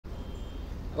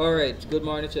All right, good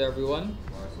morning to everyone.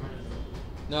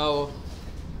 Now,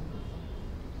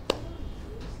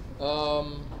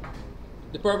 um,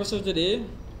 the purpose of today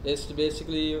is to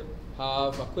basically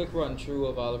have a quick run through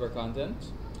of all of our content.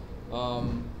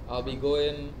 I'll be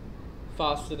going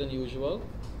faster than usual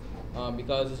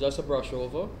because it's just a brush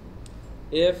over.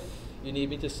 If you need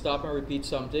me to stop and repeat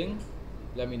something,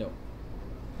 let me know.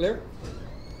 Clear?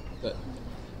 Good.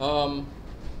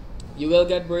 You will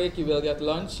get break, you will get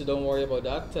lunch, so don't worry about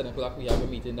that. 10 o'clock we have a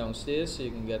meeting downstairs, so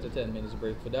you can get a 10 minutes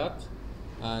break for that.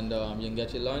 And you can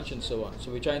get your lunch and so on.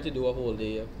 So we're trying to do a whole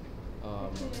day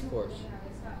course.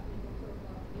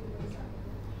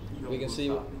 We can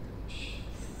see.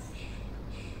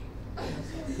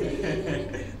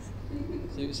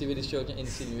 See what these children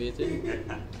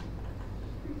insinuating?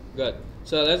 Good.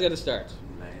 So let's get a start.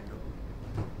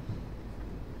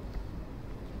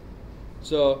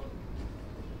 So,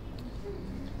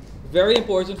 very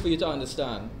important for you to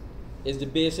understand is the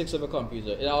basics of a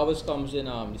computer. It always comes in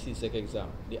the CSEC exam.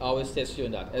 They always test you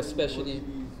on that, especially.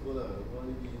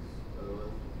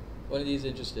 One of these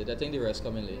interested. I think the rest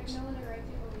come in late.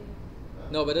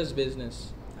 No, but that's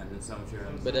business. And then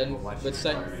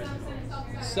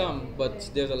some but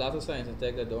there's a lot of science and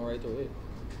tech that don't write away.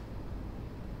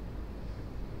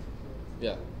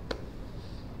 Yeah.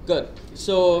 Good.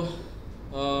 So,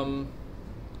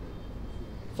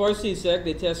 for CSEC,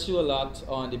 they test you a lot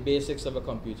on the basics of a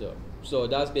computer. So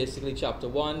that's basically chapter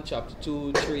 1, chapter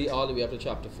 2, 3, all the way up to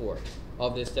chapter 4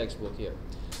 of this textbook here.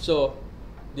 So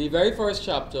the very first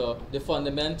chapter, the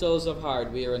fundamentals of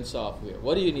hardware and software.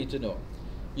 What do you need to know?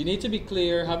 You need to be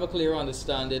clear, have a clear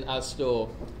understanding as to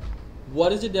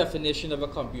what is the definition of a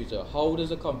computer? How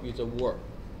does a computer work?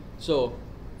 So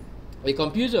a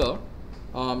computer,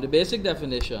 the basic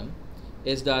definition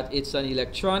is that it's an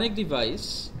electronic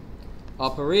device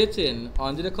operating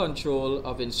under the control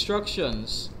of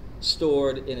instructions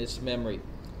stored in its memory.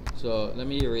 So let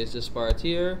me erase this part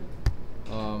here.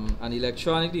 An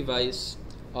electronic device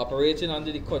operating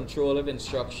under the control of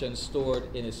instructions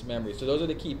stored in its memory. So those are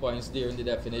the key points there in the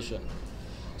definition.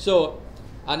 So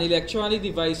an electronic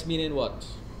device meaning what?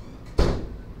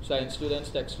 Science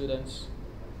students, tech students?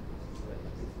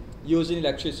 Using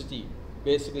electricity,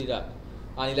 basically that.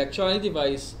 An electronic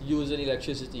device using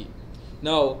electricity.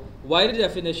 Now, why the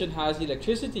definition has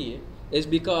electricity is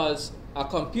because a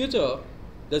computer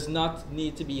does not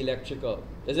need to be electrical.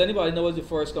 Does anybody know what's the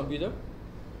first computer?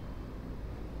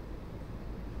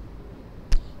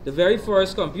 The very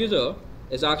first computer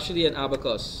is actually an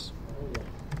abacus.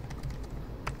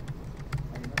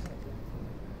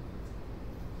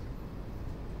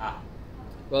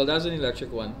 Well, that's an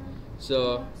electric one.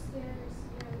 So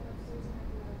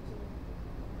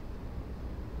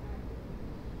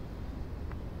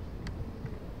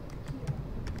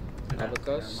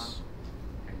abacus.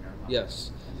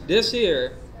 Yes. This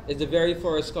here is the very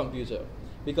first computer.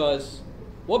 Because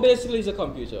what basically is a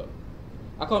computer?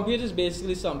 A computer is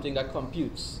basically something that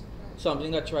computes,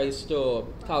 something that tries to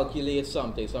calculate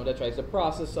something, something that tries to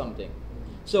process something.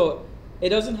 So it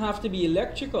doesn't have to be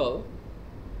electrical,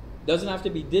 doesn't have to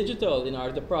be digital in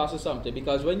order to process something,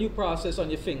 because when you process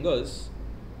on your fingers,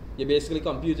 you're basically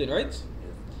computing, right?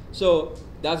 So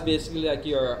that's basically like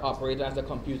you're operating as a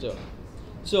computer.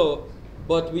 So,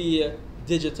 but we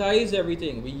digitize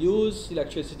everything. We use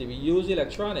electricity, we use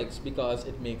electronics because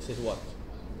it makes it what?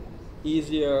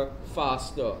 Easier,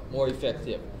 faster, more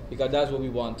effective, because that's what we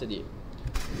want today.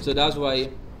 So that's why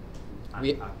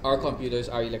our computers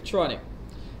are electronic.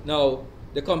 Now,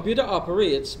 the computer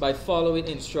operates by following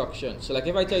instructions. So like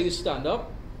if I tell you stand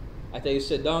up, I tell you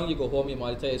sit down, you go home, you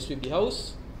monitor, you sweep the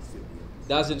house.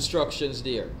 That's instructions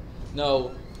there.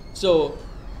 Now, so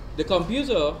the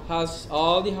computer has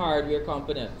all the hardware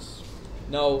components.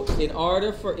 Now, in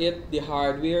order for the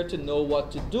hardware to know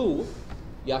what to do,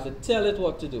 you have to tell it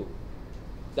what to do.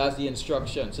 That's the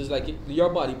instructions. It's like your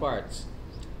body parts.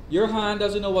 Your hand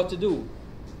doesn't know what to do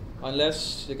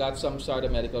unless you got some sort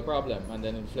of medical problem and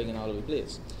then it's flinging all over the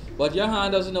place. But your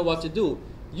hand doesn't know what to do.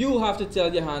 You have to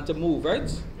tell your hand to move, right?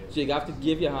 So you have to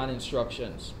give your hand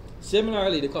instructions.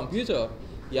 Similarly, the computer,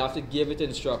 you have to give it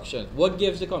instructions. What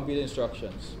gives the computer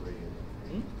instructions?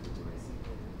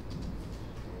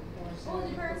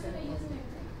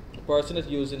 The person is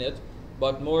using it,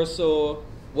 but more so,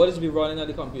 what is be running on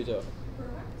the computer?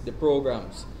 The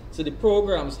programs. So the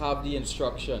programs have the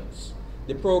instructions.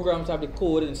 The programs have the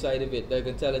code inside of it that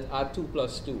can tell it add 2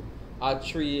 plus 2, add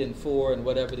 3 and 4 and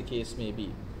whatever the case may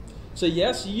be. So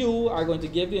yes, you are going to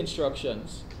give the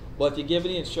instructions, but you're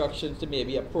giving the instructions to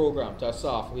maybe a program, to a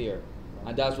software,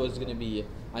 and that's what it's going to be.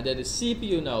 And then the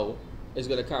CPU now is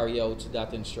going to carry out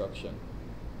that instruction.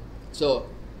 So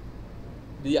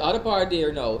The other part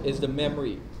there now is the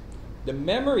memory. The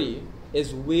memory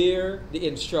is where the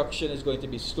instruction is going to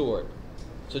be stored.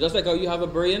 So just like how you have a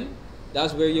brain,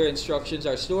 that's where your instructions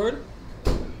are stored.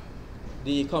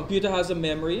 The computer has a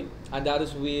memory, and that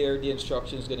is where the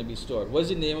instruction is going to be stored. What is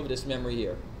the name of this memory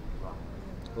here?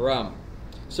 RAM.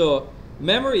 So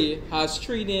memory has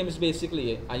three names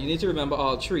basically, and you need to remember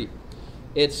all three.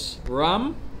 It's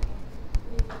RAM,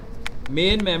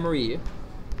 main memory,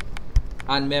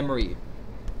 and memory.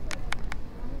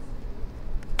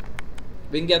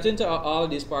 We can get into all of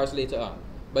these parts later on,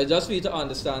 but just for you to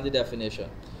understand the definition.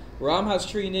 RAM has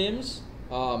three names: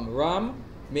 RAM,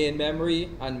 main memory,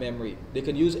 and memory. They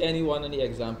can use any one on the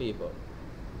exam paper.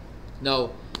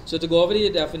 Now, so to go over the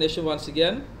definition once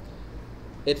again,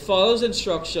 it follows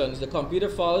instructions, the computer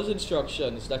follows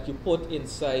instructions that you put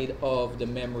inside of the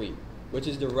memory, which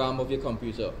is the RAM of your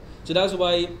computer. So that's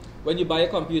why when you buy a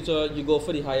computer, you go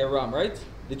for the higher RAM, right?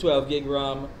 The 12 gig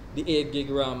RAM, the 8 gig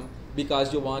RAM,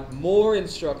 because you want more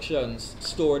instructions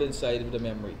stored inside of the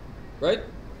memory, right?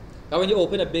 Now when you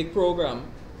open a big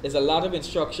program, there's a lot of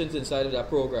instructions inside of that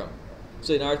program.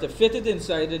 So in order to fit it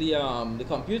inside of the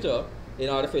computer, in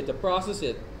order for it to process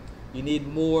it, you need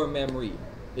more memory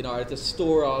in order to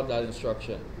store all that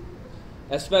instruction.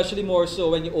 Especially more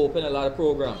so when you open a lot of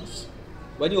programs.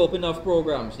 When you open enough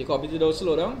programs, your computer don't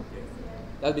slow down.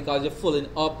 That's because you're filling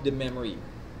up the memory.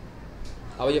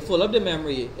 And when you fill up the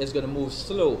memory, it's going to move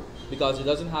slow because it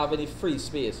doesn't have any free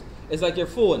space. It's like your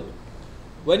phone.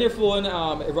 When your phone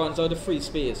it runs out of free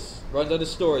space, runs out of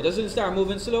storage, doesn't it start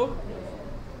moving slow?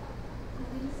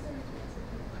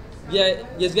 Yeah,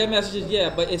 you get messages, yeah,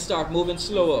 but it starts moving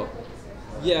slower.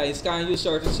 Yeah, it's can't use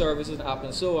certain services and app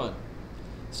and so on.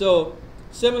 So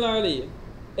similarly,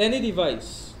 any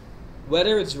device,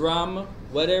 whether it's RAM,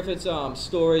 whether if it's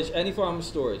storage, any form of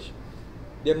storage,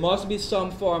 there must be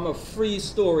some form of free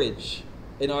storage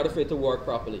in order for it to work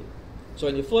properly. So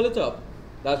when you fill it up,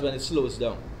 that's when it slows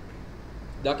down.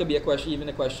 That could be a question, even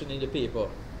a question in your paper.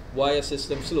 Why a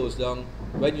system slows down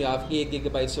when you have 8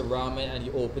 gigabytes of RAM and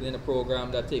you open in a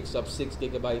program that takes up 6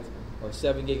 gigabytes or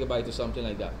 7 gigabytes or something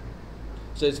like that.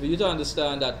 So it's for you to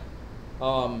understand that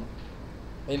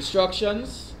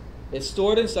instructions is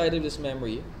stored inside of this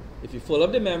memory. If you fill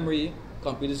up the memory,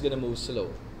 computer is going to move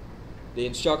slow. The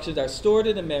instructions are stored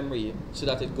in the memory so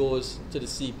that it goes to the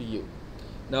CPU.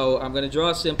 Now I'm going to draw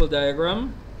a simple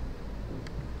diagram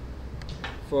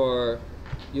for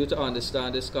you to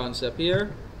understand this concept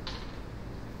here.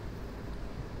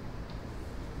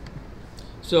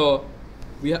 So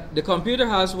the computer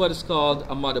has what is called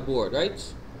a motherboard, right?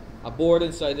 A board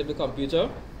inside of the computer.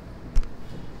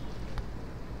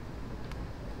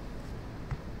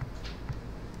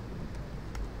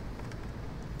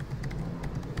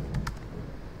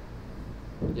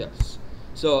 Yes.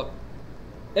 So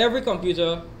every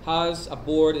computer has a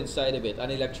board inside of it,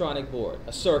 an electronic board,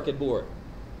 a circuit board.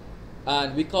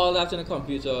 And we call that in a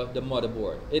computer the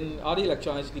motherboard. In other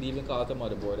electronics, you could even call it a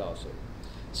motherboard also.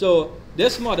 So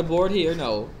this motherboard here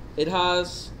now, it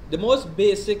has the most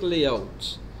basic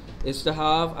layout is to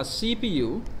have a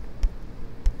CPU,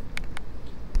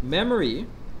 memory.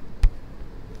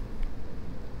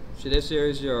 So this here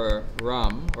is your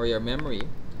RAM or your memory,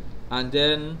 and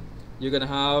then you're gonna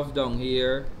have down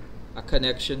here a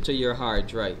connection to your hard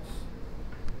drive.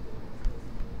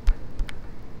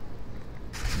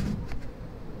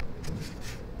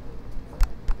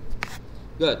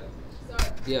 Good.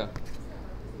 Sorry. Yeah.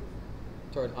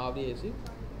 Turn off the AC.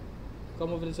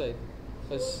 Come over the side.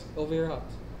 It's over here hot.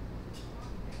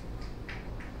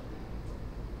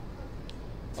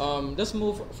 Just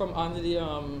move from under the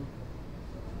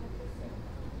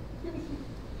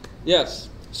Yes.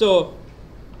 So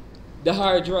the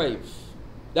hard drive,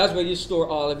 that's where you store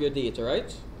all of your data,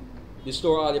 right? You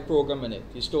store all your program in it.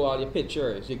 You store all your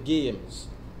pictures, your games,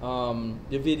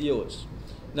 your videos.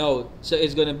 Now, so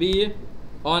it's gonna be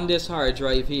on this hard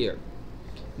drive here.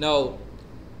 Now,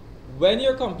 when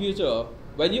your computer,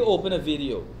 when you open a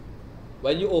video,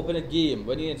 when you open a game,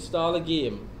 when you install a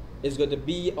game, it's going to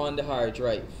be on the hard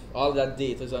drive. All that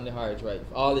data is on the hard drive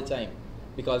all the time,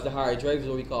 because the hard drive is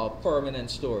what we call permanent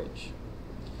storage.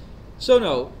 So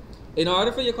now, in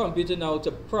order for your computer now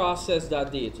to process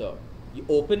that data, you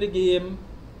open the game,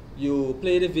 you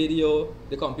play the video,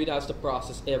 the computer has to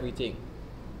process everything.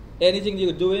 Anything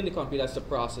you're doing, the computer has to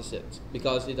process it,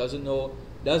 because it doesn't know,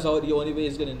 that's how the only way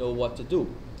it's going to know what to do.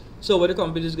 So what the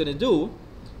computer is going to do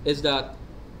is that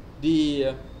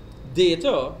the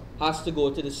data has to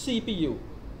go to the CPU,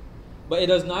 but it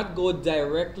does not go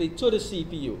directly to the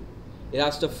CPU. It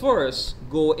has to first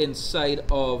go inside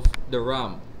of the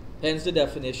RAM. Hence the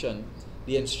definition.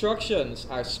 The instructions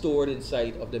are stored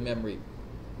inside of the memory.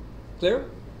 Clear?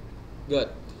 Good.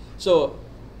 So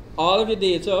all of your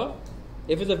data,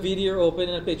 if it's a video you're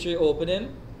opening, a picture you're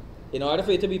opening, in order for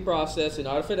it to be processed, in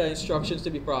order for the instructions to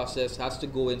be processed, has to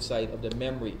go inside of the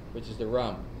memory, which is the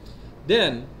RAM.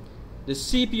 Then the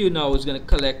CPU now is going to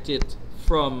collect it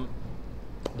from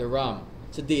the RAM.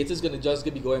 So data is going to just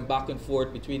be going back and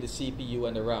forth between the CPU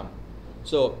and the RAM.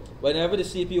 So whenever the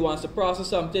CPU wants to process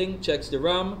something, checks the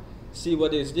RAM, see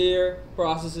what is there,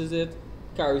 processes it,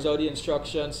 carries out the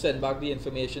instructions, send back the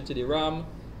information to the RAM,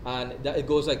 and it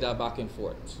goes like that back and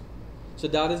forth. So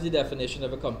that is the definition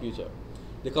of a computer.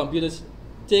 The computer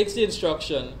takes the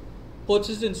instruction, puts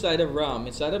it inside of RAM,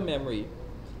 inside of memory,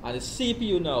 and the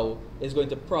CPU now is going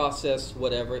to process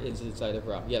whatever is inside of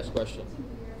RAM. Yes, question?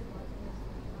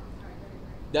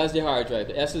 That's the hard drive.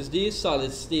 The SSD,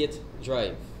 solid state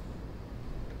drive.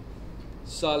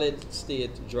 Solid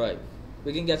state drive.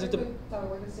 We can get into... the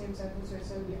same sentence where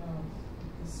the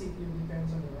CPU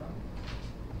depends on the RAM?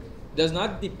 Does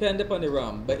not depend upon the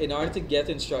RAM, but in order to get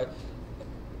instruction...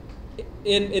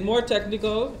 In more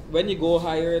technical, when you go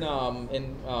higher in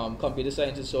computer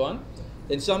science and so on,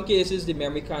 in some cases the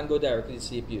memory can go directly to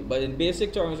the CPU. But in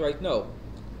basic terms right now,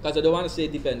 because I don't want to say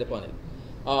depend upon it,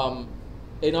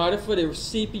 in order for the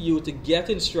CPU to get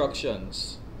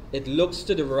instructions, it looks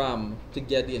to the RAM to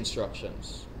get the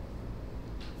instructions.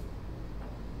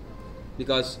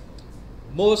 Because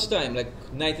most time, like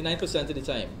 99% of the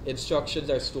time, instructions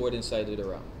are stored inside of the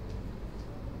RAM.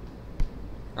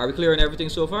 Are we clear on everything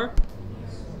so far?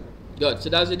 Good. So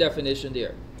that's the definition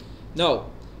there. Now,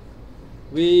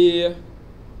 a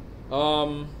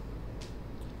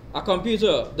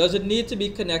computer, does it need to be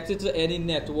connected to any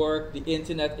network, the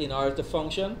internet, in order to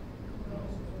function?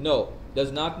 No,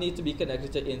 does not need to be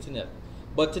connected to internet.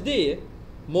 But today,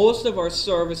 most of our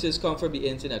services come from the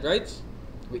internet, right?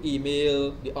 The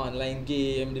email, the online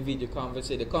game, the video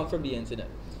conferencing, they come from the internet.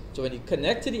 So when you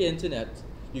connect to the internet,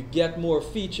 you get more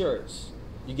features,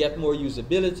 you get more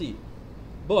usability,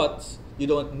 but you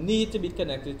don't need to be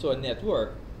connected to a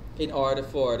network in order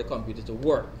for the computer to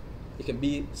work. It can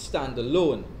be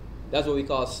standalone. That's what we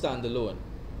call standalone.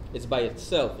 It's by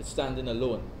itself, it's standing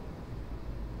alone.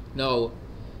 Now,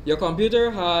 your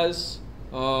computer has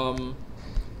a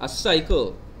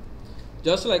cycle.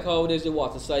 Just like how there's the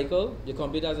water cycle, your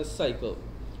computer has a cycle.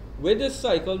 With this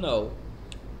cycle now,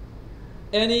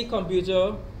 any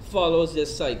computer follows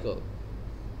this cycle.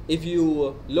 If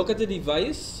you look at the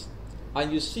device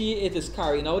and you see it is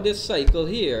carrying out this cycle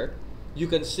here, you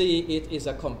can say it is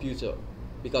a computer,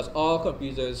 because all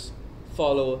computers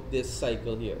follow this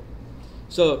cycle here.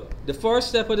 So the first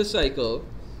step of the cycle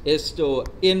is to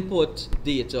input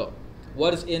data.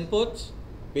 What is input?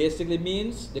 Basically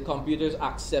means the computer is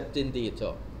accepting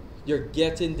data. You're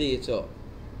getting data.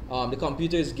 The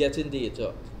computer is getting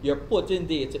data. You're putting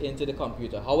data into the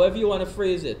computer. However you want to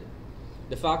phrase it,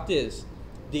 the fact is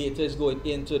data is going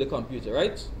into the computer,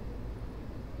 right?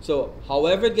 So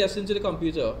however it gets into the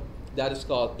computer, that is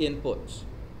called input.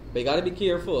 But you got to be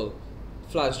careful.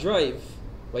 Flash drive,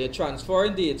 where you're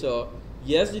transferring data,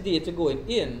 yes, the data going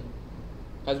in,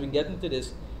 as we get into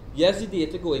this, yes, the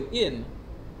data going in,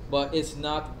 but it's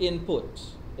not input.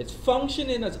 It's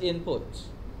functioning as input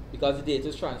because the data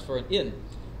is transferring in.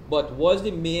 But what's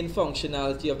the main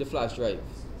functionality of the flash drive?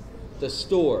 To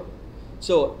store.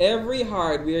 So every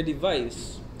hardware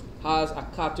device has a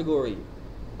category,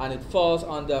 and it falls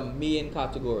under main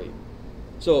category.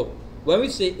 So when we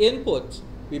say input,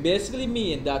 we basically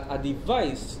mean that a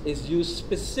device is used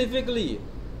specifically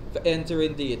for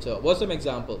entering data. What's some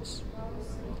examples?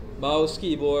 Mouse,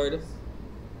 keyboard,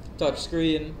 touch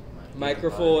screen,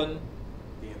 microphone,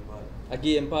 a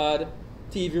gamepad,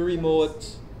 TV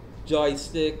remote,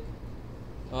 joystick,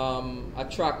 a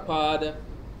trackpad,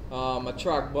 a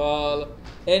trackball,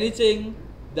 anything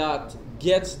that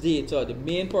gets data. The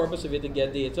main purpose of it to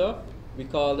get data, we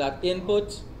call that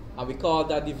input, and we call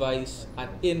that device an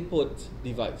input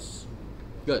device.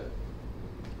 Good.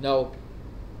 Now,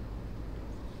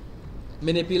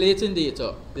 manipulating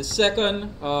data. The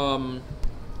second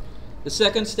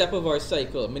step of our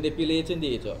cycle, manipulating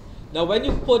data. Now, when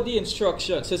you put the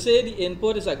instructions, so say the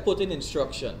input is like putting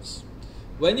instructions.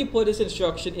 When you put this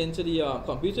instruction into the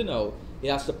computer now,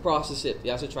 it has to process it. It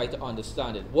has to try to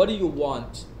understand it. What do you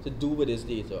want to do with this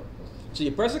data? So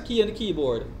you press a key on the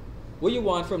keyboard. What do you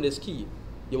want from this key?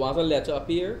 You want a letter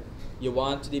appear? You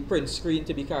want the print screen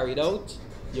to be carried out?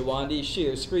 You want the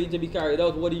share screen to be carried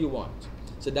out? What do you want?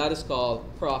 So that is called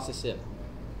processing.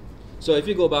 So if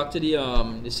you go back to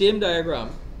the same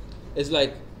diagram, it's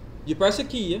like you press a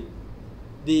key,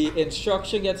 the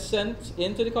instruction gets sent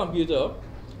into the computer,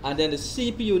 and then the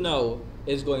CPU now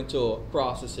is going to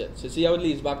process it. So see how it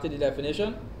leads back to the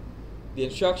definition? the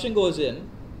instruction goes in,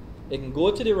 it can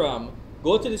go to the RAM,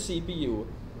 go to the CPU,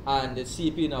 and the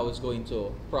CPU now is going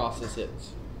to process it.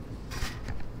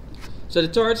 So the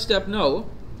third step now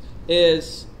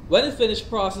is when it finished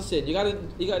processing, you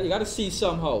gotta see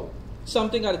somehow.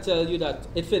 Something gotta tell you that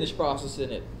it finished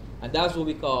processing it. And that's what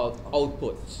we call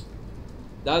output.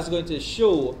 That's going to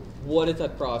show what it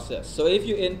had processed. So if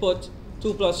you input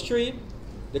 2 plus 3,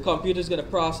 the computer is going to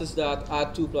process that,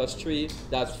 add 2 plus 3,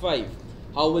 that's 5.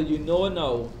 How will you know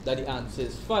now that the answer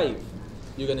is 5?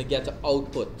 You're going to get the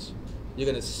output. You're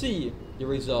going to see the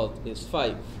result is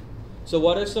 5. So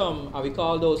what are some, and we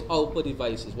call those output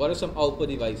devices. What are some output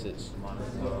devices?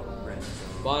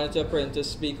 Monitor, printer,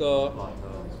 speaker,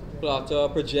 plotter,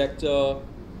 projector.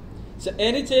 So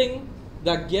anything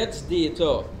that gets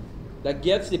data, that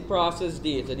gets the processed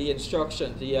data, the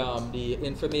instruction, the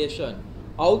information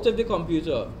out of the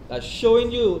computer, that's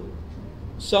showing you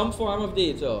some form of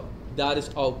data, that is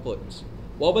output.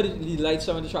 What about the lights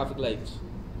on the traffic lights?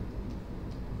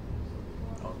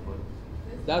 Output.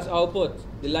 That's output.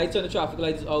 The lights on the traffic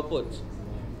light is output.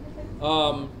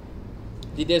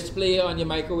 The display on your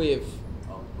microwave.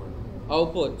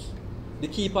 Output. The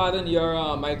keypad on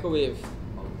your microwave.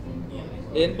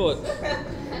 Input.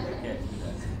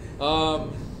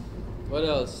 What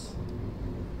else?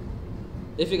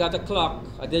 If you got a clock,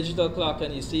 a digital clock,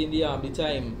 and you see the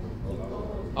time,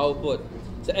 output.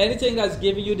 So anything that's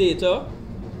giving you data,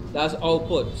 that's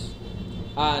output.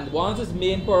 And once its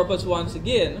main purpose, once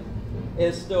again,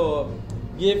 is to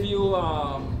give you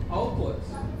output.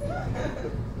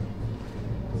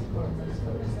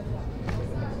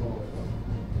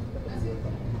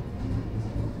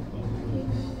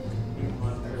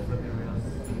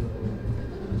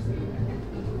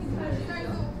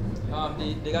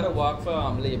 They gotta work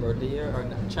for labor there or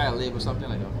child labor, something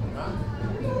like that.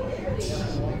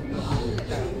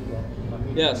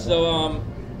 Yeah. So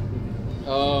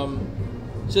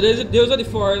so those are the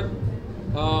four.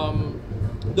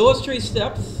 Those 3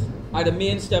 steps are the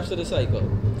main steps of the cycle.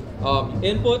 You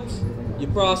input, you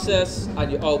process,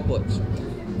 and you output.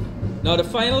 Now the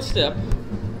final step.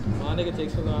 I think it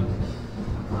takes so long.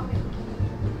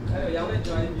 Anyway, y'all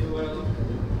enjoy the view.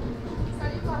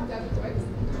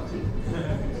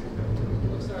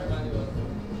 Sorry, Manuel.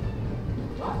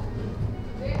 What?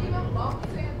 They didn't even box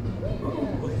it.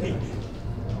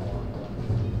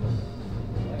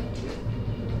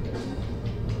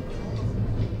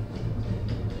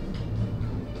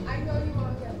 I know you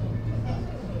want to get them.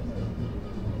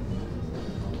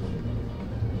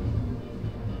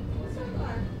 What's your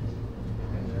car?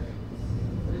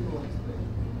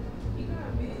 You got a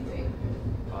meeting thing?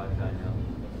 Are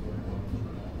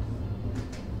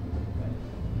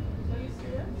you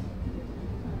serious?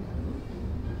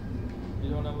 You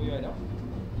don't know who you are now?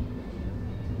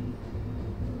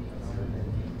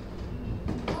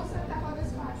 No, se está con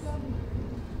espacio.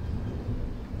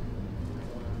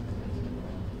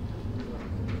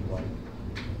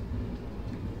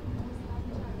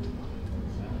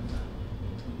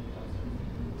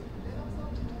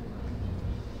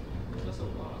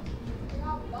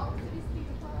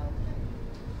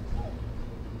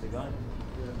 The gun?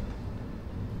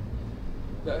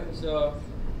 Okay, so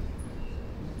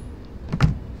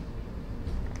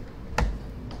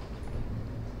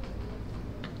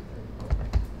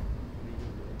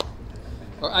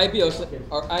our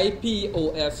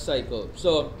IPOS cycle.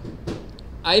 So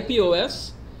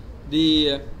IPOS,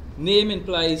 the name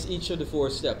implies each of the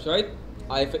 4 steps, right?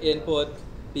 I for input,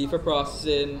 P for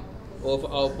processing, O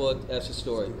for output, S for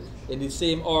storage. In the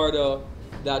same order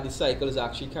that the cycle is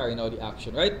actually carrying out the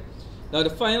action, right? Now the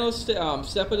final step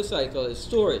of the cycle is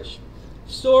storage.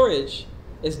 Storage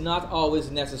is not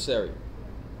always necessary.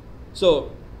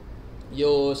 So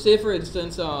you say, for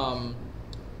instance,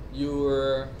 you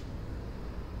were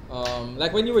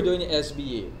like when you were doing the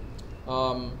SBA,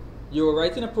 you were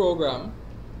writing a program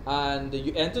and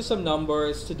you enter some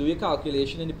numbers to do your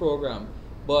calculation in the program,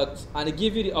 and it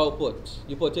give you the output.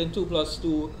 You put in 2 plus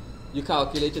 2, you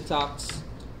calculate the tax,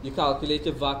 you calculate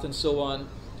the VAT and so on.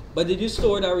 But did you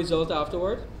store that result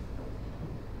afterward?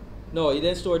 No, you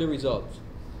didn't store the result.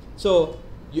 So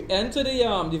you enter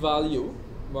the value,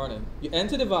 you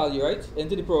enter the value, right,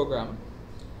 into the program.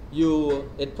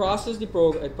 It processes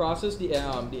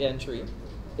the entry.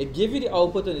 It gives you the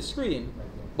output on the screen,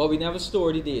 but we never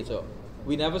store the data.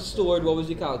 We never stored what was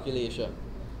the calculation.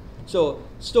 So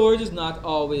storage is not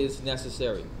always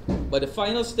necessary. But the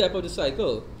final step of the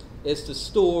cycle is to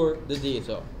store the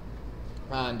data.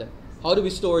 And how do we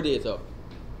store data?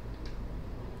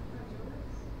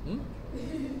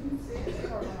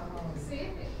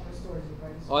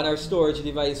 On our storage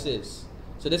devices.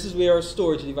 So this is where our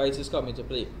storage devices come into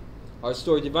play. Our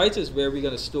storage device is where we're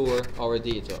going to store our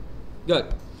data.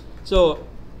 Good. So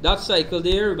that cycle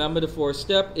there, remember the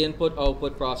 4-step: input,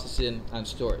 output, processing, and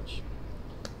storage.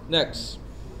 Next,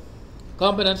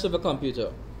 components of a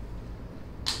computer.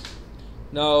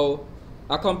 Now,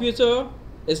 a computer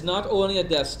is not only a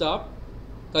desktop,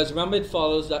 because remember it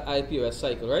follows that IPOS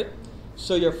cycle, right?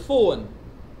 So your phone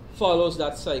follows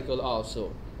that cycle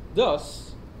also.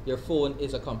 Thus, your phone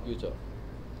is a computer.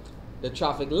 The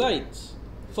traffic light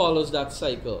follows that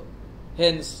cycle.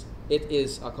 Hence, it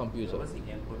is a computer. So what's the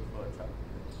input for a traffic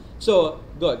light? So,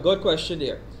 good question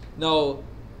there. Now,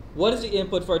 what is the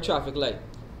input for a traffic light?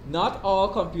 Not all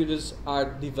computers are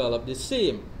developed the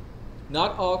same.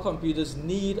 Not all computers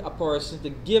need a person to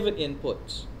give an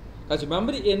input. Because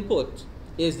remember, the input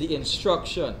is the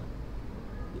instruction.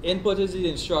 The input is the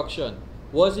instruction.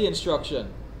 What's the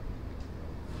instruction?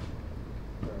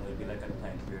 It would be like a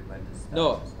time period when this starts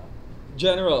No. and stuff.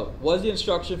 General, what's the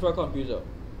instruction for a computer?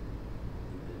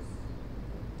 Do this.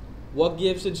 What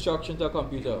gives instruction to a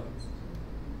computer?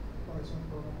 Person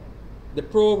program. The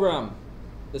program,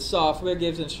 the software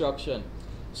gives instruction.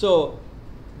 So,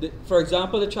 for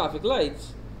example, the traffic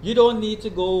lights, you don't need to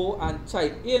go and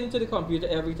type into the computer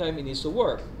every time it needs to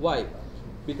work. Why?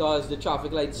 Because the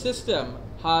traffic light system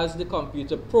has the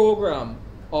computer program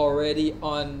already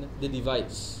on the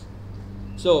device.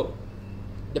 So,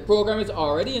 the program is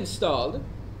already installed.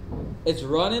 It's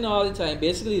running all the time,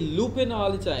 basically looping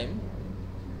all the time.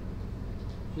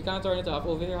 We can't turn it off.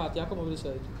 Over here, Hatya, come over this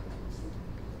side.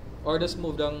 Or just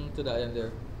move down to the end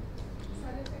there.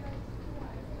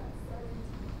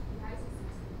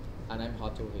 And I'm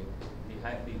hot over here. The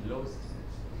high, the low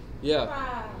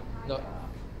Yeah. No.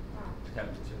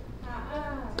 temperature.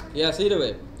 Yes, either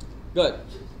way. Good.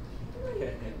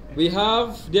 We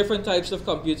have different types of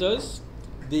computers.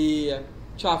 The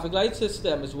traffic light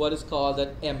system is what is called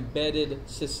an embedded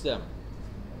system.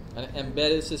 An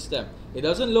embedded system. It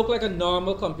doesn't look like a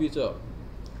normal computer.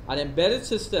 An embedded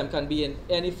system can be in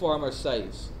any form or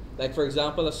size. Like, for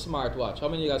example, a smartwatch. How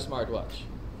many of you got a smartwatch?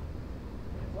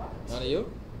 None of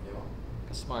you?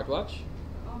 A smartwatch?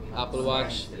 Apple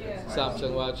Watch,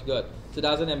 Samsung Watch, good. So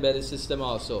that's an embedded system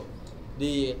also.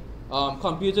 The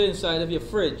computer inside of your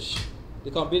fridge,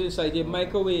 the computer inside your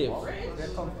microwave.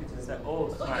 That computer said,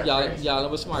 oh, smart Y'all fridge. know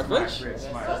what smart fridge?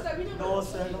 Smart. No,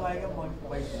 sir, no, I got one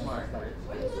by smart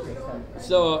fridge.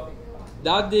 So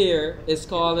that there is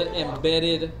called an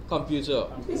embedded computer.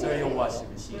 So your washing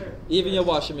machine. Even your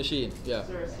washing machine, yeah.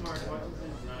 Sir, smartwatches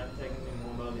is not technically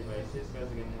mobile devices because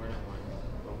they get more than one.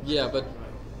 Yeah, but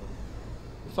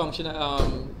function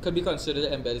could be considered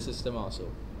an embedded system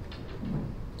also.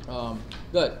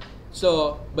 Good.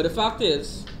 So, but the fact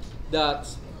is that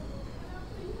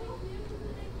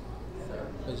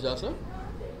is that so?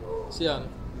 Sian.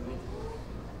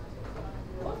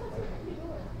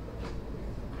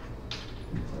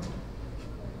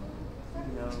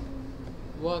 No.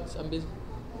 What? I'm busy.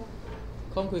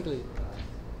 Come quickly.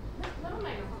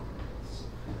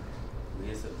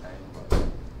 Waste of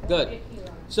time. Good.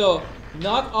 So,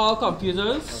 not all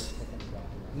computers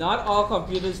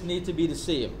need to be the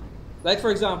same. Like,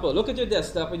 for example, look at your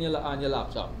desktop and your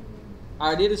laptop.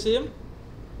 Are they the same?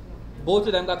 Both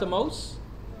of them got a mouse.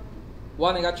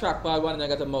 One got trackpad, one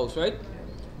got a mouse, right?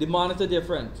 The monitor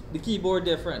different, the keyboard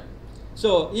different.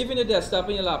 So even your desktop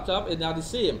and your laptop is not the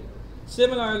same.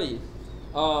 Similarly,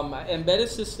 an embedded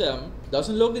system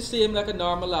doesn't look the same like a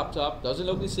normal laptop, doesn't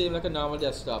look the same like a normal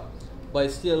desktop, but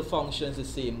it still functions the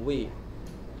same way.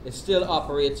 It still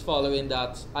operates following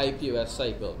that IPOS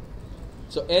cycle.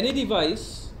 So any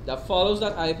device that follows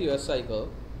that IPOS cycle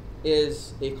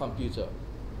is a computer.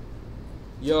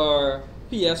 Your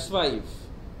PS5,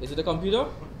 is it a computer?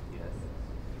 Yes.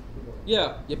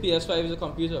 Yeah, your PS5 is a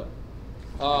computer.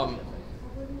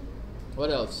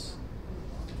 What else?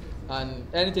 And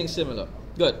anything similar.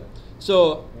 Good.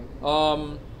 So,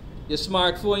 your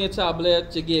smartphone, your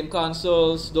tablet, your game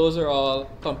consoles, those are all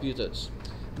computers.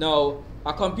 Now,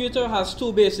 a computer has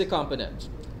two basic components,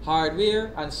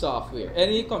 hardware and software.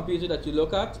 Any computer that you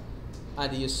look at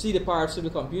and you see the parts of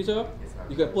the computer,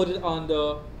 you can put it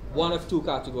under one of two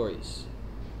categories.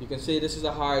 You can say this is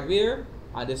a hardware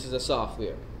and this is a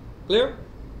software. Clear?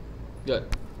 Good.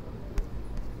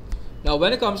 Now,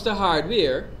 when it comes to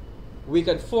hardware, we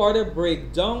can further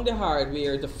break down the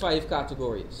hardware into 5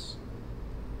 categories.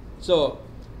 So,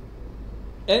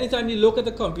 anytime you look at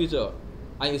the computer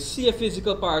and you see a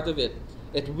physical part of it,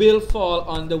 it will fall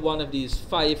under one of these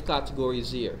 5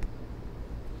 categories here.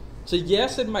 So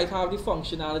yes, it might have the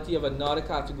functionality of another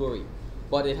category,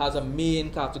 but it has a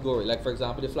main category, like for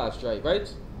example the flash drive,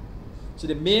 right? So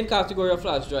the main category of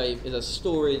flash drive is a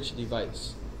storage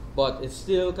device, but it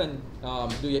still can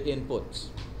do your inputs.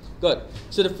 Good.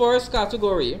 So the first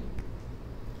category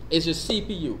is your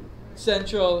CPU,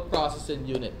 Central Processing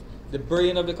Unit, the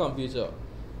brain of the computer.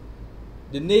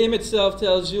 The name itself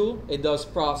tells you it does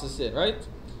processing, right?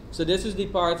 So this is the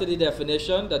part of the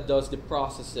definition that does the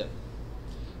processing.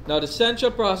 Now the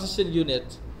Central Processing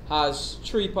Unit has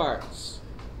 3 parts.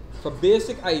 For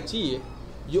basic IT,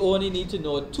 you only need to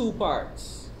know 2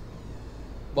 parts.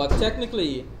 But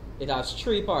technically, it has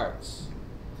 3 parts.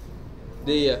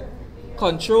 The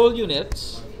control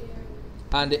unit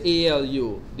and the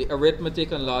ALU, the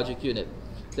arithmetic and logic unit.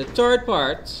 The third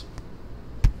part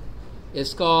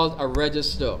is called a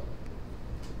register.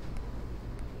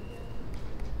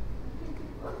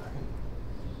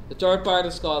 The third part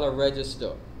is called a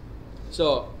register.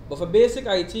 So, but for basic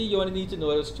IT, you only need to know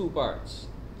those 2 parts.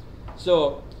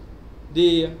 So,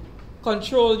 the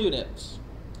control unit.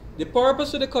 The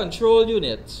purpose of the control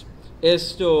unit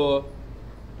is to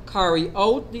carry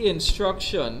out the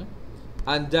instruction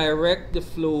and direct the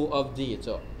flow of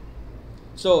data.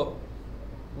 So,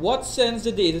 what sends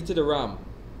the data to the RAM?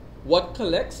 What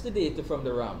collects the data from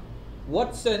the RAM?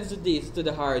 What sends the data to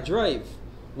the hard drive?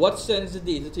 What sends the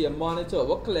data to your monitor?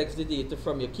 What collects the data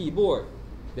from your keyboard?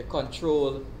 The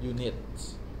control unit.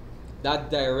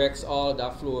 That directs all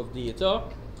that flow of data.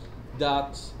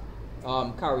 That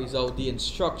carries out the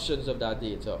instructions of that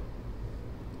data.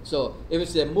 So if it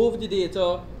says move the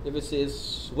data, if it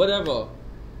says whatever,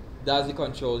 that's the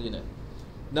control unit.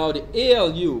 Now the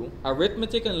ALU,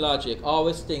 arithmetic and logic,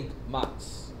 always think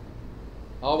maths.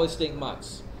 Always think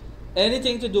maths.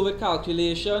 Anything to do with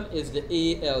calculation is the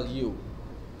ALU.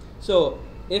 So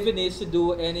if it needs to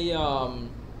do any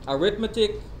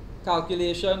arithmetic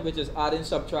calculation, which is adding,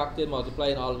 subtracting,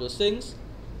 multiplying, all of those things,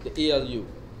 the ALU.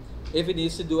 If it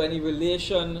needs to do any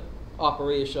relation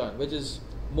operation, which is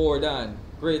more than,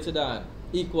 greater than,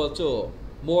 equal to,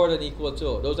 more than, equal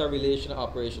to, those are relation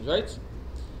operations, right?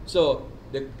 So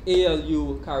the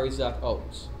ALU carries that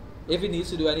out. If it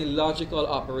needs to do any logical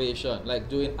operation, like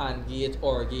doing AND gate,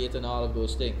 OR gate, and all of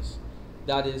those things,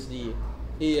 that is the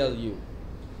ALU.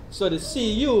 So the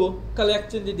CU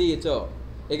collecting the data.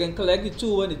 It can collect the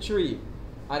 2 and the 3,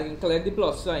 and it can collect the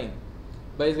plus sign.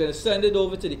 But it's going to send it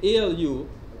over to the ALU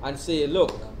and say,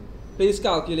 look, please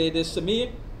calculate this to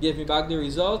me, give me back the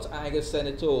results, and I can send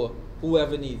it to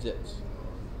whoever needs it.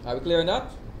 Are we clear on that?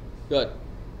 Good.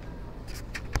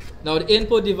 Now the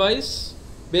input device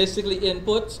basically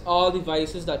inputs all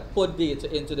devices that put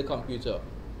data into the computer.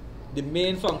 The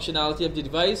main functionality of the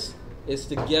device is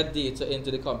to get data into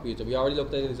the computer. We already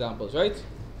looked at examples, right?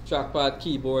 Trackpad,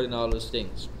 keyboard, and all those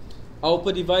things.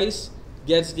 Output device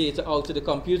gets data out to the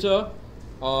computer.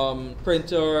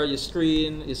 Printer, your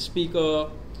screen, your speaker.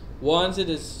 Once it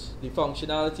is the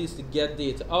functionalities to get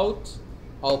data out,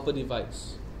 output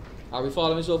device. Are we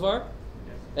following me so far?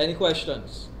 Any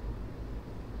questions?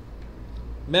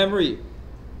 Memory.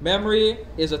 Memory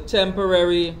is a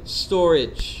temporary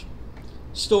storage.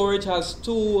 Storage has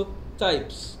 2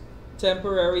 types,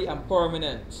 temporary and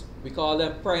permanent. We call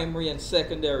them primary and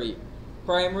secondary.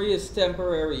 Primary is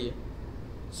temporary,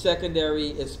 secondary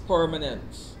is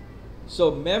permanent.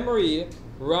 So memory,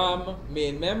 RAM,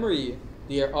 main memory,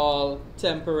 they are all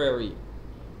temporary.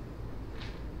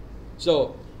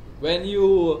 So when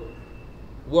you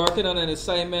working on an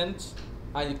assignment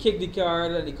and you kick the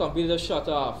card and the computer shut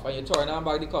off and you turn on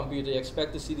back the computer, you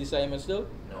expect to see the assignment still?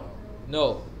 No.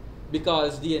 No,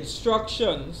 because the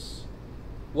instructions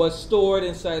was stored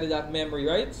inside of that memory,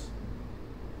 right?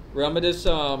 Remember this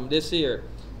this here.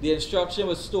 The instruction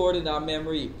was stored in that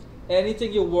memory.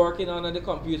 Anything you're working on the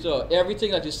computer,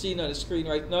 everything that you're seeing on the screen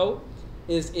right now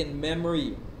is in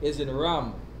memory, is in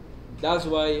RAM. That's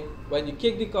why when you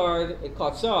kick the card, it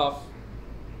cuts off,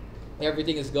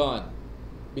 everything is gone.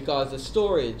 Because the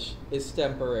storage is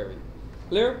temporary.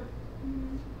 Clear?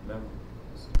 Memory.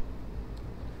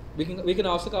 We can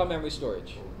also call memory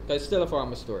storage, because it's still a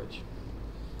form of storage.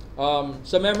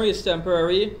 So memory is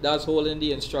temporary. That's holding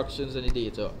the instructions and the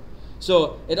data.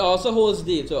 So it also holds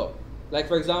data. Like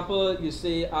for example, you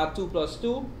say add 2 plus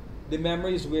 2. The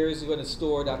memory is where it's going to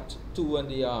store that 2 and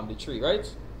the 3, right?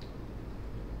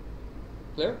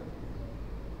 Clear?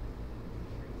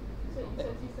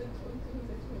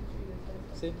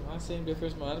 Same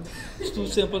difference, man. It's too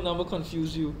simple number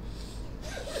confuse you.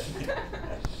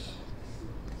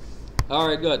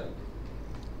 Alright, good.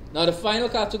 Now the final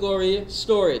category,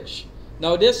 storage.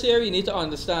 Now this here you need to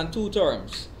understand 2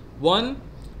 terms. 1,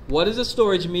 what is a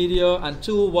storage media? And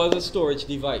 2, what is a storage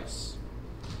device?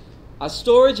 A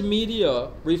storage media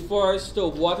refers to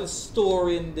what is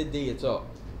storing the data.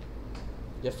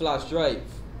 your flash drive,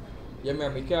 your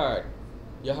memory card,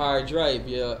 your hard drive,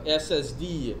 your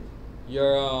SSD,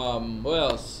 your what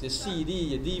else? Your CD,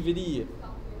 your DVD,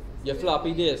 your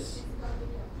floppy disk.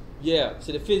 Yeah,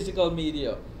 so the physical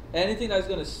media. Anything that's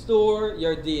going to store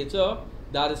your data,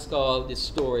 that is called the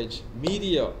storage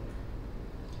media.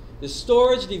 The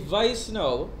storage device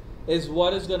now is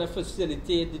what is going to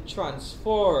facilitate the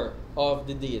transfer of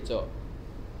the data.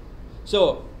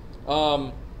 So,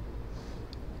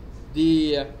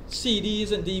 the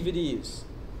CDs and DVDs,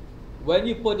 when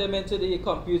you put them into the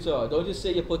computer, don't you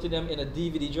say you're putting them in a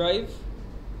DVD drive?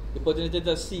 You're putting it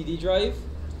into a CD drive?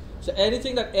 So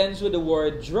anything that ends with the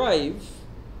word drive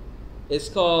is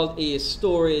called a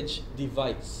storage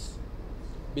device,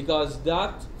 because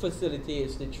that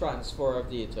facilitates the transfer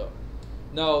of data.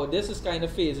 Now, this is kind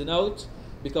of phasing out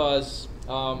because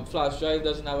flash drive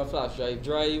doesn't have a flash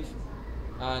drive,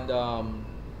 and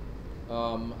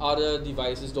other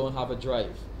devices don't have a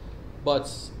drive. But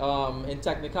in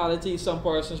technicality, some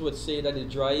persons would say that the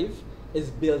drive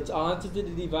is built onto the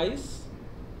device,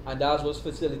 and that's what's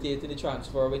facilitating the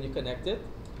transfer when you connect it.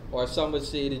 Or some would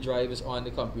say the drive is on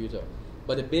the computer.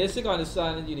 But the basic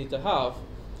understanding you need to have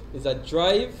is that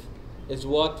drive is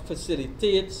what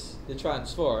facilitates the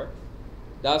transfer.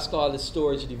 That's called the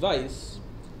storage device.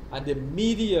 And the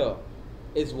media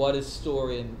is what is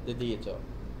storing the data.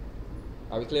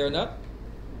 Are we clear on that?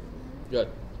 Good.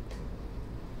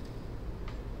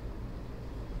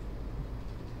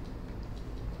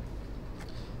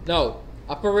 Now,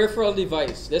 a peripheral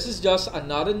device. This is just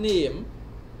another name,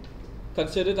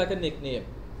 considered like a nickname.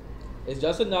 It's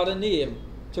just another name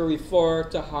to refer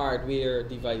to hardware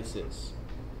devices.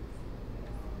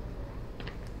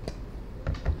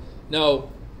 Now,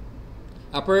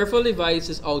 a peripheral device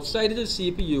is outside of the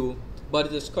CPU, but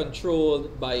it is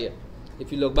controlled by it.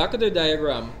 If you look back at the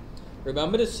diagram,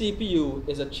 remember the CPU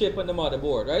is a chip on the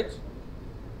motherboard, right?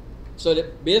 So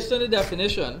based on the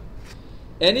definition,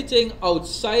 anything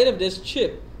outside of this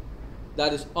chip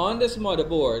that is on this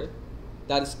motherboard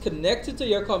that is connected to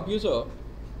your computer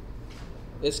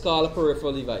is called a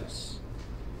peripheral device.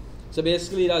 So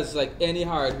basically that's like any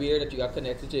hardware that you got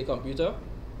connected to your computer,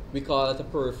 we call it a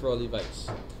peripheral device.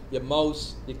 Your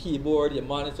mouse, your keyboard, your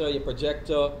monitor, your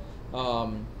projector,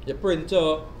 your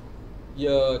printer,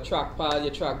 your trackpad,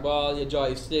 your trackball, your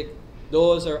joystick,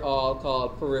 those are all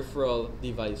called peripheral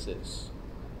devices.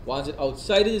 Once it's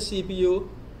outside of the CPU,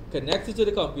 connected to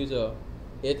the computer,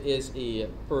 it is a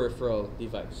peripheral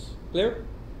device. Clear?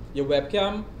 Your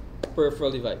webcam,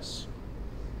 peripheral device.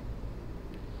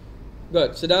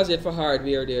 Good, so that's it for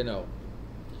hardware there now.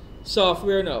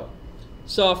 Software now.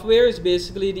 Software is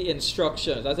basically the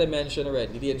instructions, as I mentioned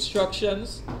already, the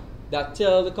instructions that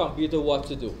tell the computer what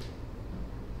to do.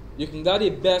 You can get the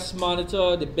best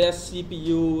monitor, the best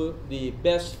CPU, the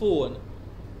best phone,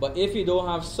 but if you don't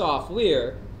have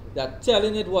software that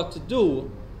telling it what to do,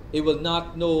 it will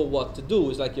not know what to do.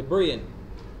 It's like your brain.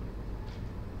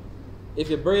 If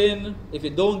you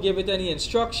don't give it any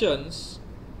instructions,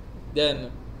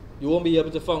 then you won't be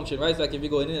able to function, right? It's like if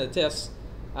you're going in a test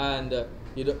and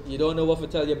you don't know what to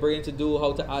tell your brain to do,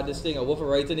 how to add this thing, or what to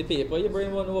write in the paper, your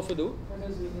brain won't know what to do.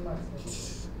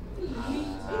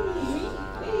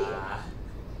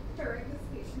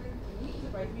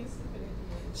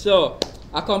 So,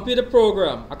 a computer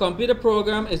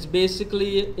program is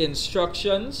basically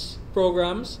instructions,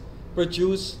 programs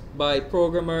produced by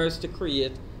programmers to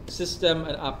create system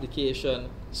and application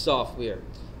software.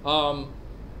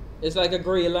 It's like a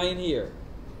gray line here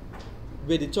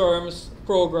with the terms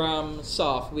program,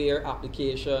 software,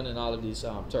 application, and all of these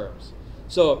terms.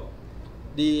 So,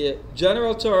 the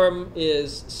general term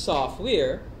is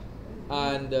software,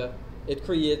 and it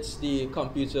creates the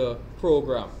computer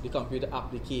program, the computer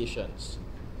applications.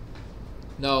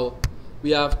 Now,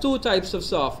 we have two types of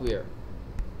software.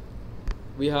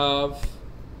 We have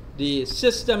the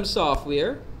system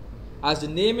software. As the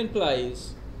name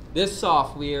implies, this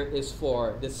software is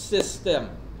for the system.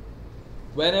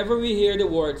 Whenever we hear the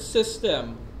word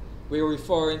system, we're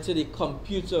referring to the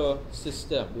computer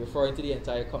system. We're referring to the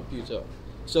entire computer.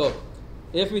 So,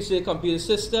 if we say computer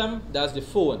system, that's the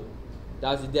phone,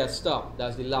 that's the desktop,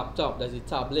 that's the laptop, that's the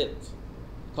tablet.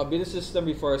 Computer system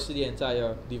refers to the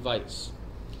entire device.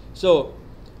 So,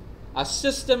 a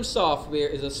system software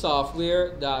is a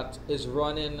software that is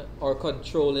running or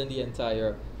controlling the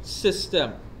entire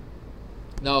system.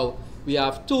 Now, we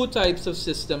have two types of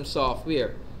system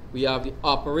software. We have the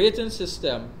operating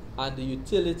system and the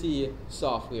utility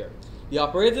software. The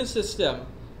operating system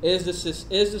is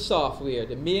the software,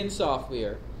 the main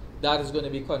software that is going to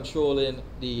be controlling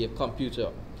the computer.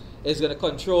 It's going to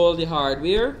control the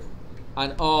hardware,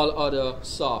 and all other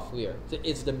software.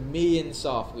 It's the main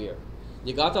software.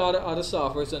 You got all the other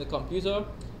softwares on the computer,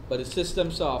 but the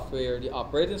system software, the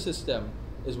operating system,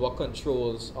 is what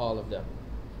controls all of them.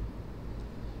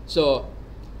 So,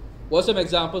 what's some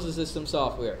examples of system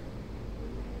software?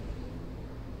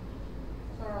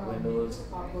 Windows,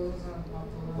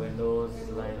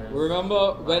 Linux.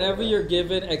 Remember, whenever you're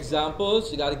given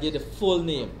examples, you got to give the full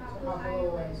name.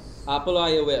 Apple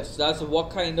iOS. That's what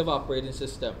kind of operating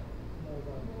system?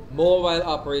 Mobile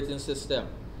operating system.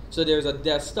 So there's a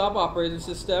desktop operating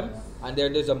system, and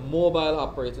there's a mobile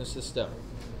operating system.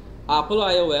 Apple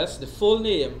iOS, the full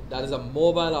name, that is a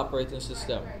mobile operating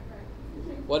system.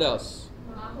 What else?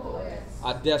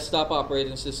 A desktop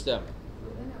operating system.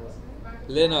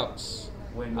 Linux.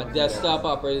 A desktop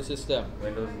operating system.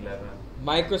 Windows 11.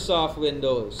 Microsoft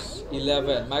Windows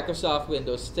 11. Microsoft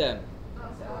Windows 10.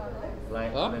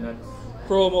 Linux.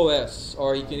 Chrome OS.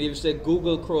 Or you can even say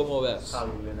Google Chrome OS.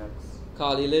 Kali Linux.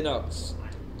 Kali Linux.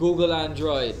 Google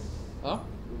Android.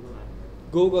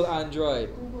 Google Android.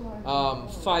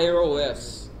 Fire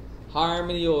OS.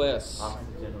 Harmony OS.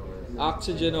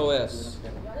 Oxygen OS.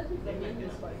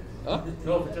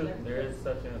 No, there is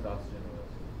such thing as Oxygen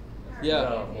OS.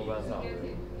 Yeah. Mobile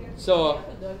software. So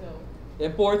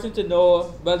important to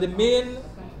know. Well, the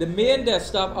main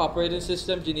desktop operating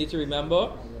systems you need to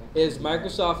remember is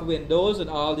Microsoft Windows and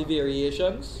all the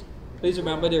variations. Please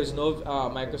remember there's no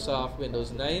Microsoft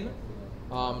Windows 9.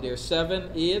 There's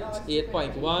 7, 8,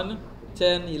 8.1,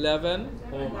 10, 11,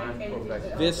 Home and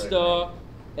professional. Vista,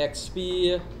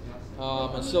 XP,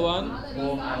 and so on.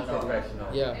 Home and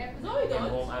professional. Yeah.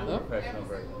 Home and professional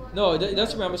version. No,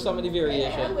 just remember some of the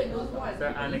variation.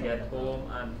 Sir, and again,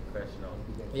 home and professional.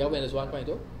 Yeah, Windows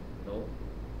 1.2? No,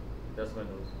 just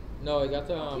Windows. No, you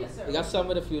got some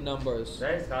with a few numbers.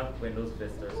 That is not Windows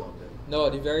Vista or something. No,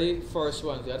 the very first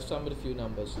ones, you got some with a few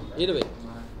numbers. Either way.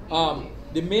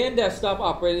 The main desktop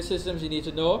operating systems you need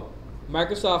to know: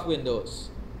 Microsoft Windows,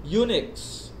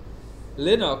 Unix,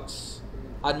 Linux,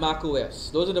 and Mac OS.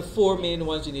 Those are the four main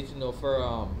ones you need to know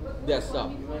for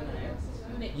desktop.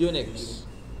 Unix,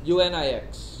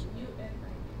 UNIX,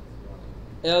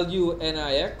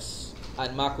 LUNIX,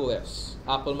 and Mac OS,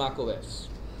 Apple Mac OS.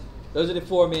 Those are the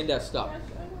four main desktop.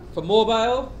 For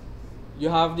mobile, you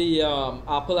have the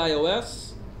Apple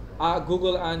iOS,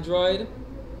 Google Android,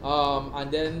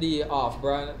 and then the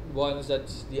off-brand ones,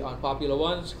 that's the unpopular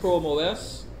ones: Chrome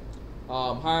OS,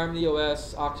 Harmony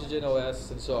OS, Oxygen OS,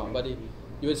 and so on. But you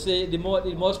would say the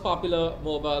most popular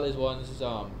mobile ones is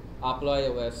Apple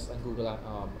iOS and Google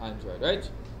Android, right?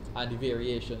 And the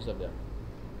variations of them.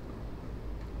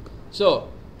 So,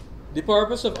 the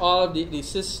purpose of all of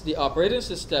the operating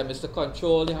system is to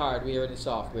control the hardware and the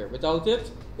software. Without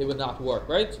it, it would not work,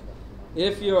 right?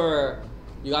 If you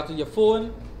got to your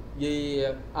phone,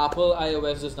 the Apple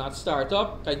iOS does not start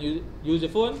up, can you use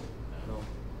your phone?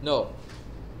 No.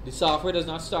 The software does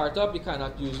not start up, you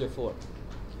cannot use your phone.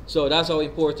 So that's how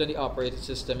important the operating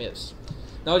system is.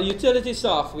 Now the utility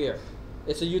software,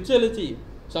 it's a utility,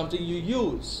 something you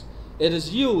use. It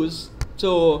is used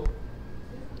to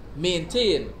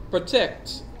maintain,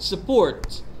 protect,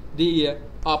 support the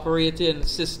operating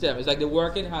system. It's like they're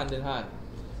working hand in hand.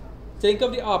 Think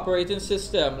of the operating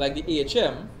system like the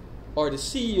HM or the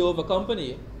CEO of a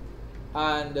company,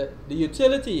 and the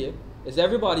utility is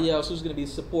everybody else who's going to be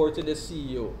supporting this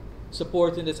CEO,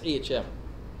 supporting this HM.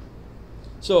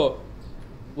 So,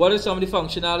 what is some of the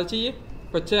functionality?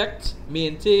 Protect,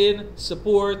 maintain,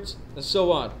 support, and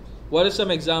so on. What are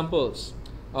some examples?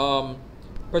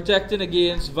 Protecting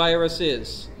against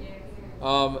viruses,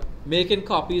 making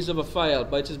copies of a file,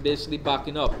 which is basically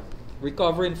backing up,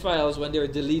 recovering files when they're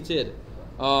deleted,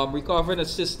 recovering a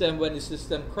system when the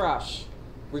system crashes,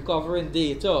 recovering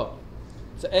data.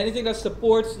 So anything that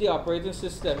supports the operating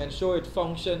system, ensure it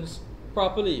functions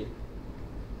properly,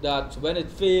 that when it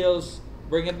fails,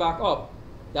 bring it back up.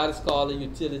 That is called a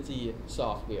utility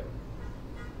software.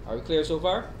 Are we clear so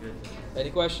far? Any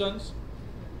questions?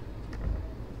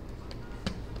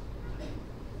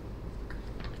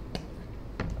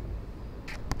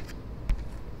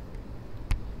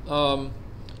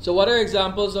 So what are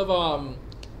examples of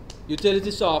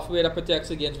utility software that protects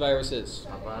against viruses?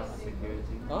 Avast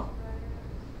security. Huh?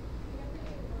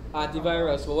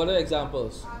 Antivirus. Well, what are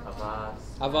examples?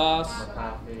 Avast,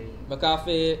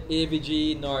 McAfee,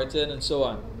 AVG, Norton, and so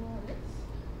on.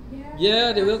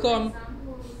 Yeah, they will come.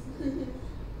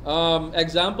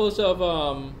 Examples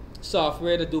of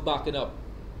software that do backing up.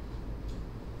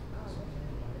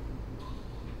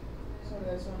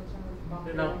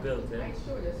 They're not built in.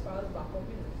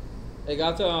 I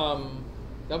got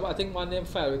I think one named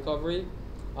File Recovery.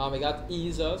 I got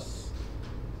EaseUS.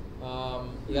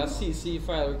 You got CC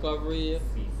file recovery.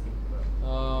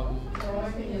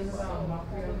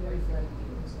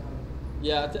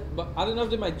 Yeah, but I don't know if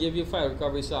they might give you file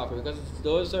recovery software because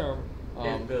those are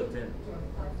built in.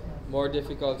 more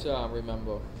difficult to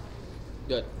remember.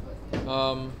 Good.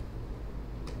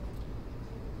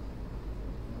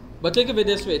 But think of it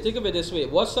this way. Think of it this way.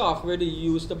 What software do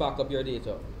you use to back up your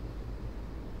data?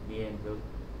 Being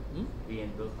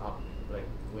built up like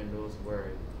Windows,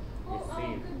 Word,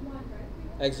 receive.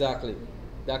 Exactly.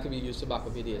 That can be used to back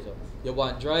up your data. Your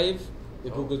OneDrive,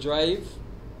 your Google Drive.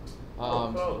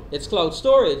 It's cloud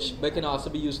storage, but it can also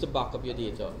be used to back up your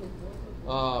data.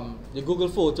 The Google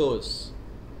Photos.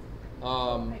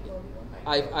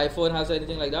 iPhone has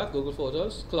anything like that? Google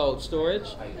Photos, cloud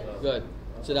storage. Good.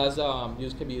 So that's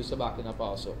can be used to backing up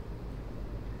also.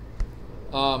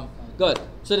 Good.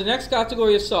 So the next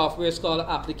category of software is called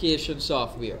application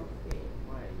software.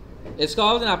 It's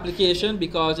called an application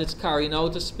because it's carrying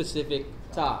out a specific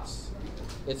task.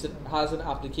 It has an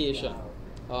application.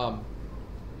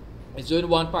 It's doing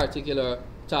one particular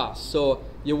task. So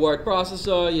your word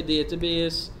processor, your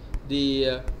database,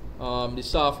 the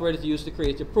software that you use to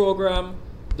create your program,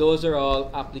 those are all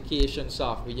application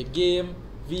software. Your game,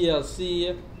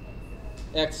 VLC,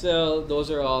 Excel, those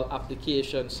are all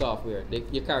application software.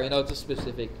 You're carrying out a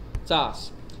specific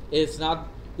task. It's not,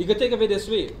 you can think of it this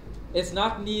way. It's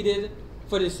not needed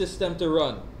for the system to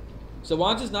run. So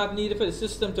once it's not needed for the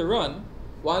system to run,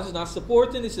 once it's not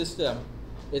supporting the system,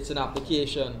 it's an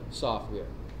application software.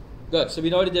 Good. So we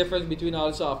know the difference between all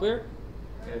the software.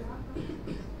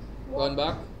 Going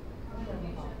back.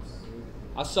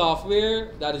 A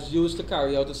software that is used to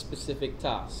carry out a specific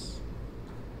task.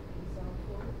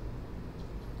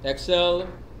 Excel.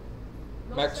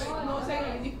 No,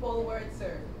 sir, you need full word,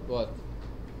 sir. What?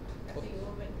 I think you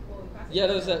went full. Yeah,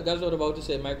 that's what I was about to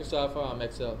say. Microsoft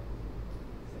Excel.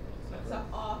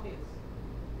 Microsoft Office.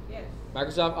 Yes.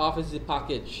 Microsoft Office is a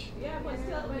package. Yeah, but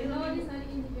still, But no, it's not an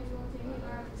individual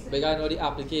thing. But you gotta know the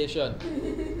application.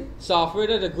 Software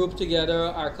that are grouped together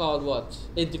are called what?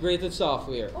 Integrated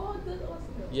software. Oh, that was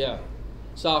good. Yeah.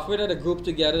 Software that are grouped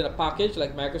together in a package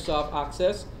like Microsoft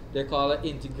Access, they're called an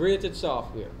integrated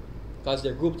software because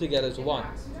they're grouped together as one.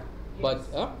 But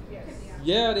Yes.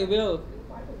 yeah, they will.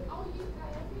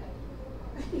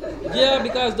 Yeah,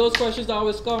 because those questions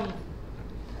always come.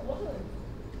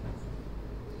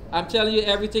 I'm telling you,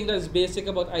 everything that is basic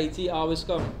about IT always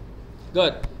come.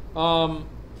 Good.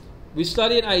 We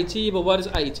study in IT, but what is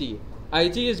IT?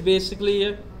 IT is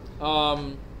basically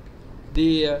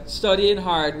the studying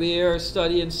hardware,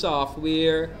 studying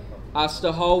software as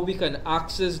to how we can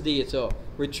access data,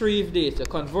 retrieve data,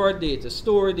 convert data,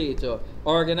 store data,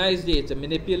 organize data,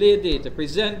 manipulate data,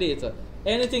 present data,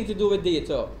 anything to do with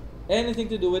data, anything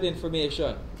to do with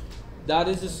information. That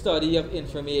is the study of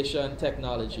information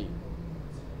technology.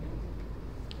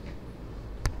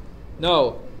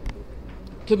 Now,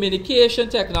 communication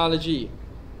technology,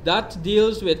 that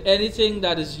deals with anything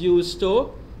that is used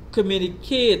to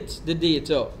communicate the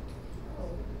data.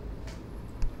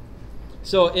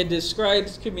 So it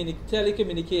describes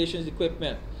telecommunications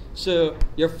equipment. So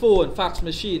your phone, fax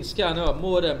machine, scanner,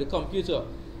 modem, the computer,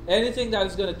 anything that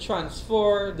is going to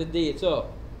transfer the data,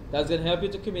 that's going to help you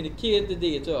to communicate the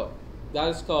data, that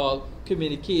is called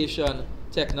communication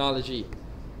technology.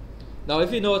 Now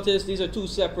if you notice, these are two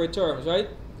separate terms, right?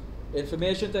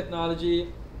 Information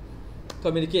technology,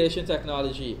 communication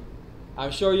technology.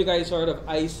 I'm sure you guys heard of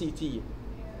ICT.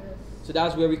 So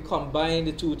that's where we combine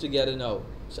the two together now.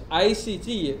 So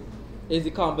ICT is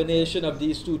the combination of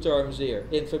these two terms here,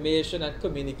 information and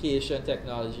communication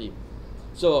technology.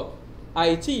 So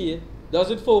IT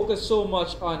doesn't focus so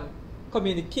much on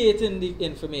communicating the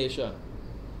information.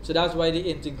 So that's why they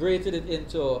integrated it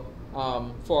into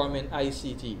forming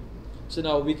ICT. So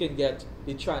now we can get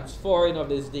the transferring of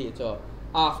this data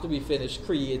after we finish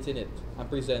creating it and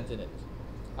presenting it.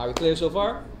 Are we clear so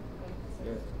far?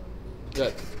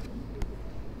 Good.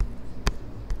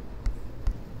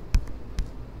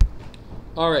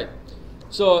 All right.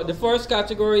 So the first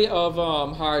category of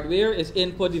hardware is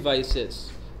input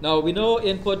devices. Now we know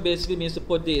input basically means to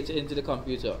put data into the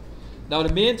computer. Now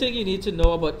the main thing you need to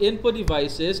know about input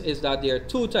devices is that there are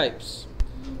two types.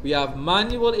 We have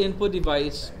manual input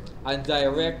device and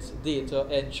direct data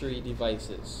entry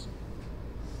devices.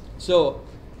 So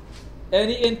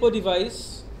any input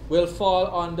device will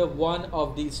fall under one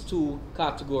of these two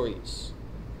categories: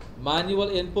 manual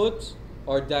input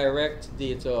or direct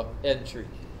data entry.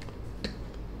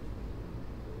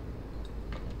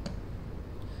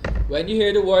 When you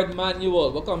hear the word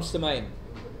manual, what comes to mind?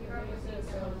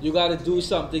 You got to do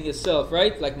something yourself,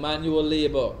 right? Like manual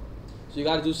labor. So you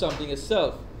got to do something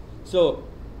yourself. So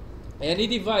any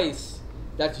device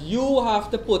that you have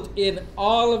to put in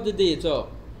all of the data,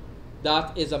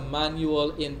 that is a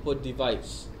manual input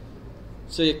device.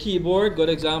 So your keyboard, good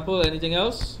example. Anything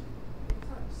else?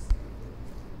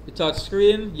 The touch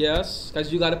screen, yes,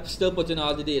 because you got to still put in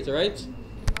all the data, right?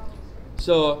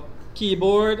 So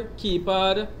keyboard,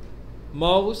 keypad,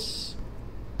 mouse,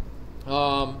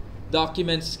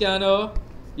 document scanner,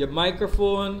 your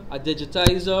microphone, a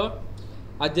digitizer.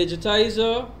 A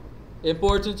digitizer,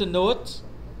 important to note,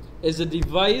 is a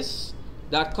device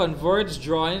that converts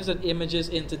drawings and images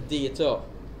into data.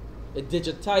 It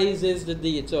digitizes the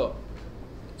data.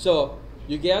 So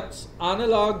you get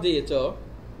analog data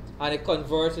and it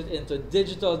converts it into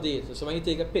digital data. So when you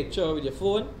take a picture with your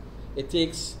phone, it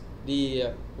takes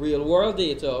the real world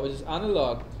data, which is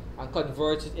analog, and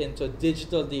converts it into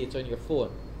digital data on your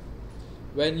phone.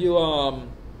 When you y'all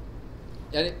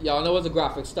know what's a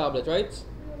graphics tablet, right?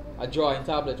 A drawing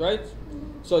tablet, right?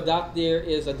 So that there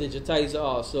is a digitizer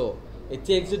also. It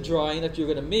takes the drawing that you're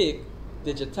going to make,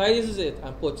 digitizes it,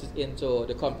 and puts it into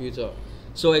the computer.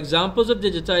 So examples of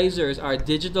digitizers are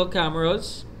digital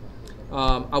cameras,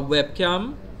 a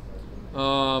webcam,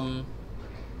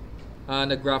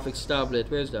 and a graphics tablet.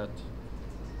 Where's that?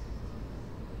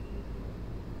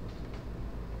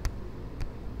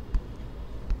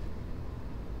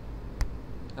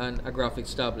 And a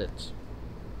graphics tablet.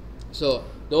 So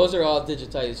those are all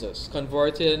digitizers,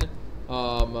 converting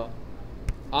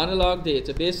analog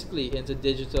data basically into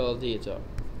digital data.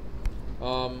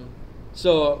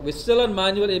 So we're still on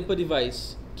manual input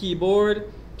device: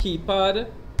 keyboard, keypad,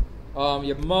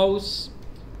 your mouse.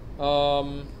 Let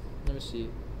me see.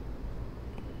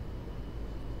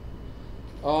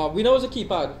 We know it's a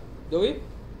keypad, do we?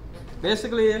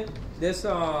 Basically, this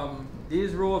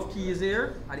these row of keys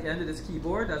here at the end of this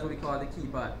keyboard, that's what we call the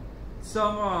keypad.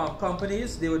 Some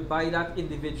companies, they would buy that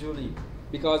individually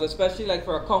because, especially like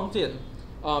for accounting,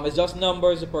 it's just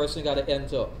numbers the person got to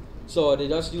enter. So they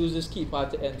just use this keypad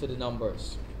to enter the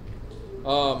numbers.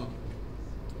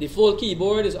 The full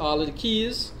keyboard is all of the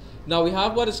keys. Now we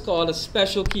have what is called a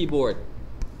special keyboard.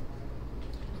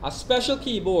 A special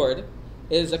keyboard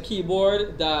is a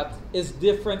keyboard that is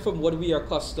different from what we are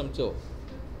accustomed to.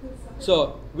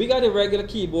 So we got a regular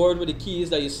keyboard with the keys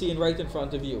that you're seeing right in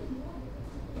front of you.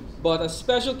 But a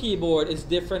special keyboard is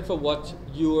different from what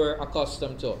you're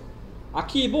accustomed to. A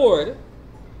keyboard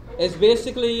is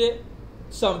basically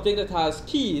something that has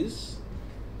keys,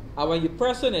 and when you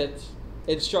press on it,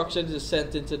 instructions is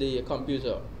sent into the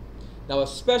computer. Now a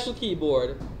special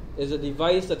keyboard is a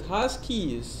device that has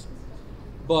keys,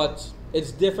 but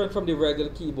it's different from the regular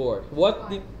keyboard.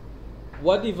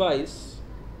 What device?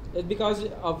 It's because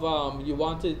of you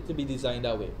want it to be designed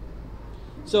that way.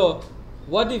 So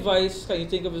what device can you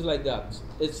think of as like that?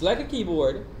 It's like a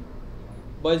keyboard,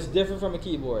 but it's different from a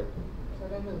keyboard. So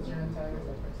then the turn ties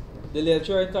are The little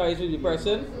turn ties with the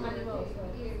person.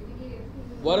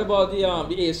 What about the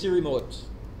AC remote?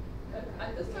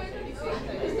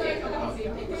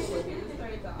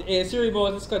 The AC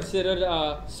remote is considered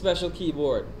a special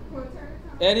keyboard.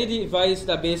 Any device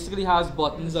that basically has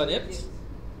buttons on it,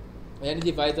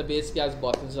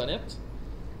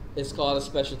 is called a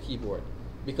special keyboard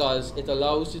because it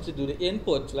allows you to do the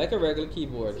input like a regular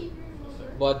keyboard,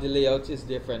 but the layout is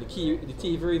different. The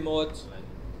TV remote,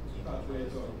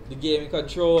 the gaming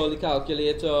control, the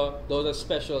calculator, those are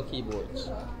special keyboards.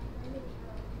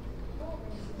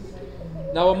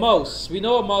 Now a mouse. We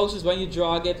know a mouse is when you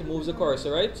drag it, it moves the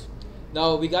cursor, right?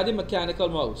 Now we got the mechanical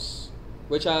mouse,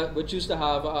 which used to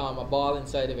have a ball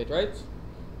inside of it, right?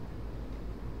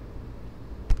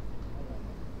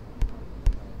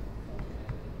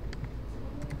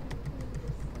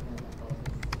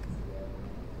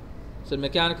 So the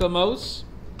mechanical mouse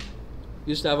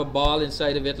used to have a ball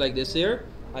inside of it like this here,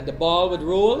 and the ball would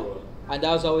roll, and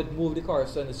that's how it moved the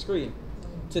cursor on the screen.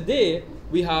 Today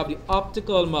we have the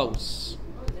optical mouse,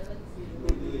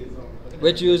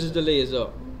 which uses the laser.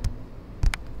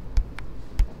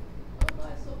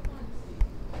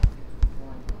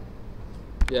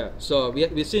 Yeah, so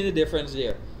we've seen the difference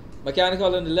there.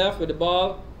 Mechanical on the left with the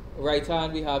ball, right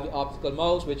hand we have the optical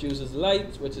mouse, which uses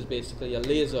light, which is basically a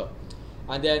laser.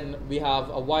 And then we have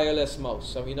a wireless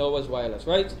mouse, and we know what's wireless,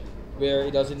 right? Where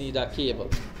it doesn't need that cable.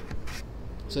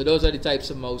 So those are the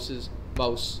types of mices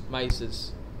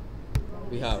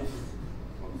we have.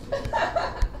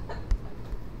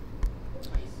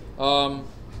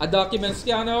 A document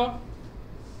scanner.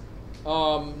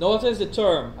 Notice the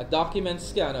term, a document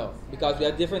scanner, because we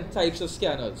have different types of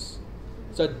scanners.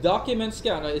 So a document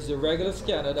scanner is the regular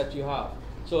scanner that you have.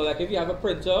 So like if you have a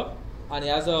printer and it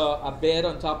has a bed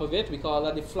on top of it, we call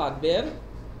that the flat bed.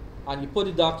 and you put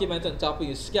the document on top and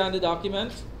you scan the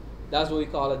document, that's what we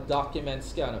call a document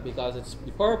scanner, because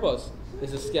the purpose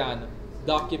is to scan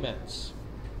documents.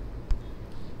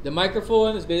 The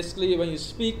microphone is basically when you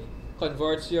speak,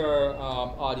 converts your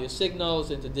audio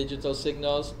signals into digital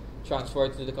signals, transfer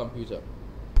it to the computer.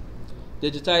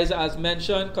 Digitizer, as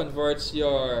mentioned, converts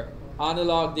your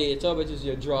analog data, which is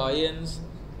your drawings,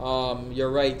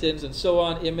 your writings, and so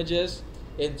on, images,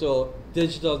 into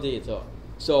digital data.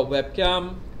 So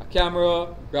webcam, a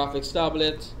camera, graphics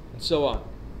tablet, and so on.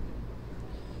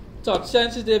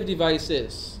 Touch-sensitive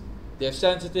devices. They're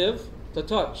sensitive to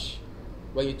touch.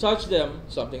 When you touch them,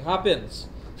 something happens.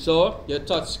 So your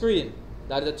touch screen,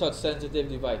 that is a touch-sensitive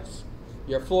device.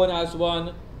 Your phone has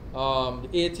one, the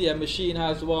ATM machine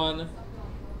has one,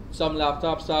 some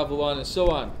laptops have one, and so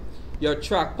on. Your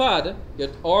trackpad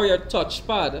or your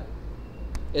touchpad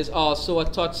is also a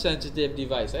touch-sensitive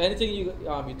device. So anything you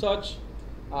touch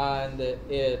and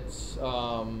it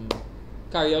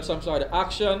carry out some sort of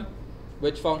action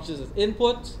which functions as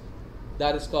input,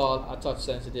 that is called a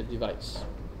touch-sensitive device.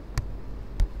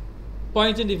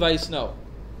 Pointing device now.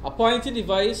 A pointing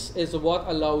device is what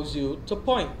allows you to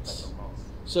point.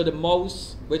 So the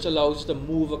mouse, which allows you to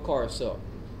move a cursor.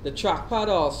 The trackpad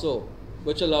also,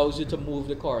 which allows you to move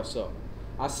the cursor.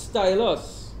 A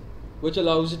stylus, which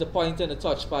allows you to point on the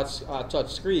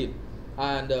touch screen.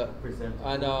 And projector.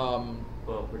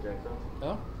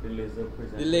 Huh? The laser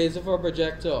projector. The laser for a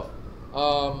projector.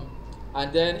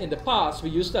 And then in the past, we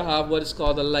used to have what is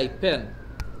called a light pen.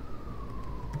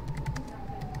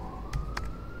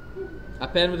 A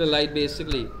pen with a light,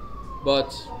 basically.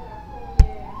 But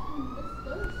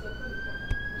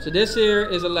so this here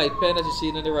is a light pen that you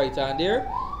see on the right hand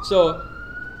here. So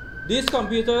these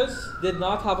computers did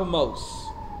not have a mouse.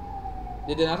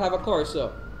 They did not have a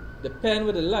cursor. The pen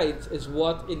with the light is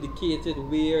what indicated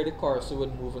where the cursor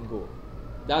would move and go.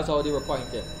 That's how they were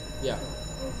pointing. Yeah.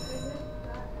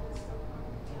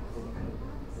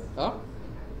 Huh?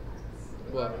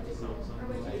 What?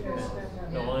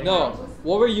 No.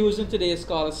 What we're using today is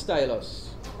called a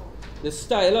stylus. The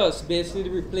stylus basically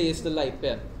replaced the light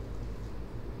pen.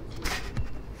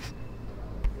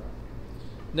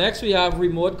 Next, we have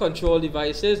remote control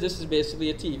devices. This is basically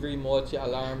a TV remote, your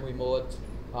alarm remote,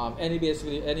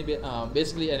 basically any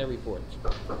report.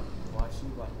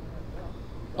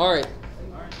 All right.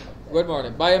 Good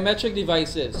morning. Biometric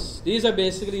devices. These are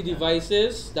basically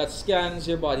devices that scans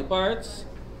your body parts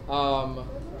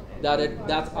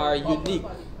that are unique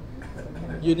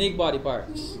body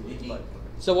parts.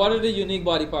 So what are the unique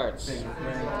body parts?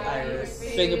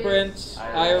 Fingerprint,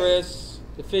 iris,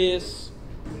 the face,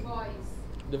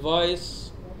 the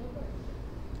voice,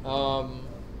 the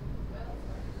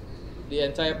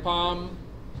entire palm.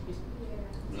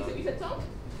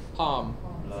 Palm.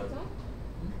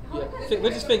 Yeah.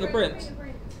 Which is fingerprint.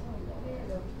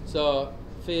 So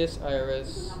face,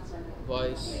 iris,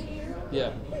 voice.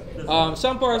 Yeah.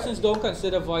 Some persons don't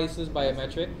consider voices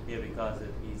biometric. Yeah, because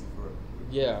it's easy for.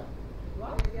 Yeah.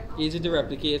 Easy to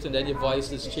replicate, and then your voice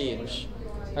is changed.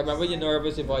 I remember you're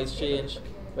nervous, your voice change.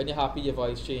 When you're happy, your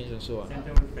voice change, and so on. Same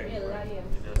thing with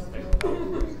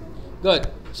fingerprint. Good.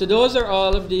 So those are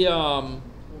all of the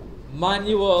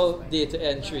manual data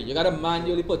entry. You gotta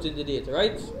manually put in the data,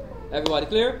 right? Everybody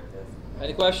clear?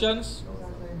 Any questions?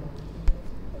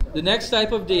 The next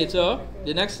type of data,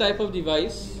 the next type of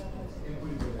device.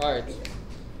 Alright.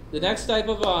 The next type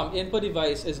of input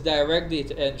device is direct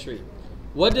data entry.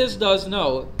 What this does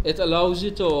now, it allows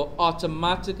you to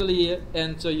automatically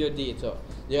enter your data.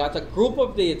 You got a group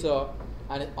of data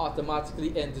and it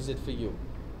automatically enters it for you.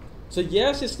 So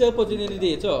yes, you're still putting in the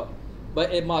data,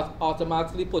 but it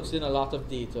automatically puts in a lot of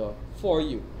data for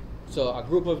you. So a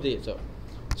group of data.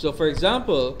 So for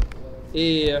example,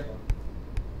 a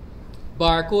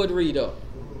barcode reader.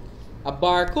 A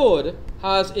barcode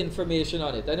has information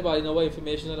on it. Anybody know what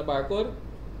information on a barcode?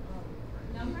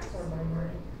 Numbers?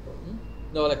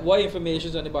 No, like what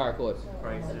information is on the barcode?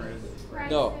 Prices.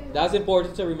 No, that's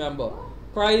important to remember.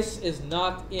 Price is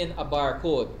not in a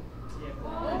barcode.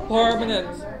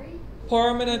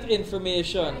 Permanent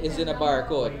information is in a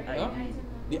barcode. Huh?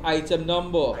 The item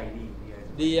number,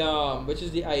 which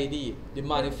is the ID, the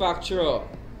manufacturer,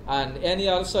 and any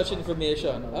other such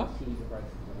information. Huh?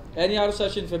 Any other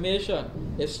such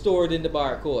information is stored in the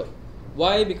barcode.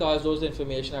 Why? Because those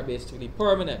information are basically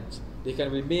permanent. They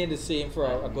can remain the same for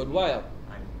a good while.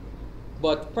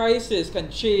 But prices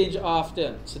can change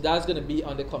often, so that's going to be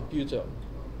on the computer.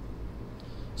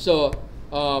 So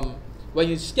when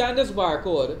you scan this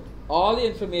barcode, all the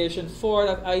information for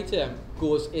that item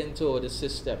goes into the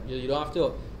system. You don't have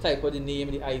to type out the name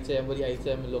of the item, what the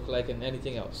item look like, and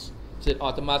anything else. So it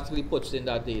automatically puts in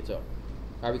that data.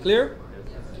 Are we clear?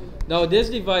 Now this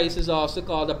device is also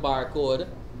called a barcode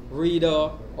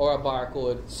reader or a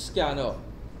barcode scanner.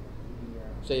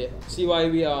 So you see why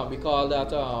we call that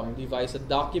device a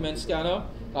document scanner?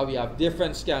 We have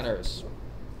different scanners.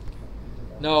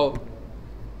 Now,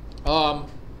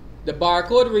 the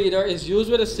barcode reader is used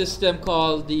with a system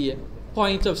called the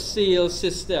point of sale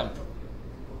system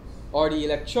or the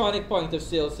electronic point of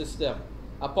sale system.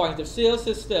 A point of sale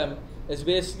system is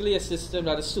basically a system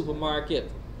that a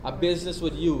supermarket, a business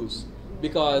would use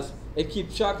because it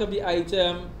keeps track of the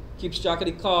item, keeps track of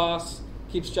the cost,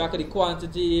 keeps track of the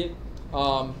quantity.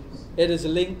 It is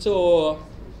linked to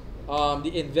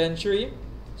the inventory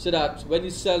so that when you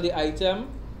sell the item,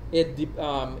 it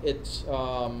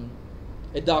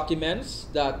documents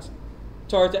that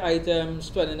 30 items,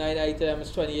 29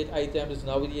 items, 28 items is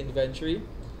now in the inventory.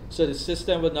 So the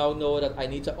system will now know that I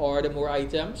need to order more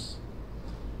items.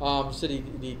 So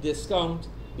the discount,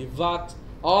 the VAT,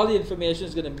 all the information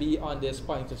is going to be on this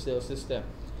point of sale system.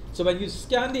 So when you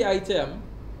scan the item,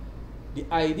 the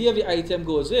ID of the item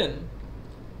goes in.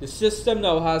 The system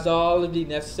now has all of the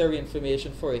necessary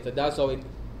information for it. And that's how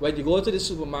when you go to the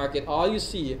supermarket, all you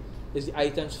see is the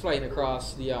items flying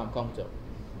across the counter.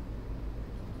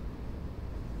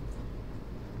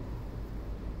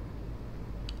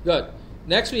 Good.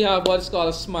 Next we have what's called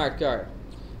a smart card.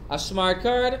 A smart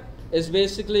card is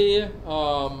basically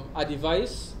a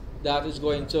device that is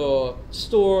going to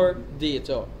store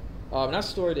data. Not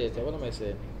store data, what am I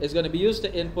saying? It's going to be used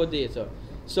to input data.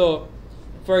 So,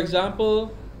 for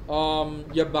example,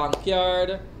 your bank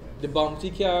card, the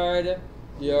bounty card,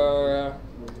 your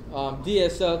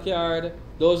DSL card,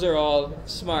 those are all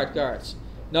smart cards.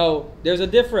 Now, there's a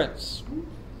difference.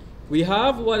 We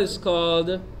have what is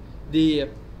called the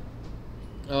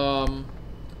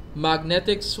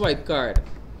magnetic swipe card.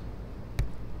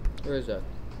 Where is that?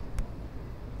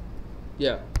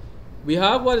 Yeah. We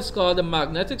have what is called a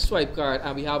magnetic swipe card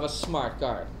and we have a smart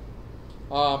card.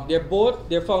 Their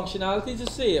functionality is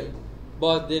the same,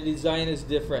 but the design is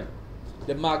different.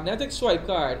 The magnetic swipe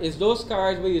card is those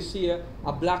cards where you see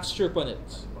a black strip on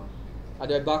it at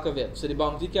the back of it. So the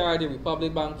bounty card, the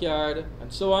Republic Bank card,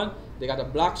 and so on, they got a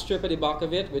black strip at the back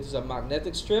of it, which is a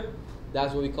magnetic strip.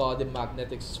 That's what we call the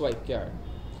magnetic swipe card.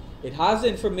 It has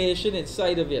information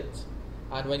inside of it,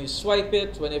 and when you swipe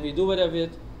it, whenever you do whatever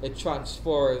it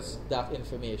transfers that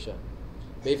information.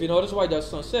 But if you notice why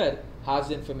that's not said,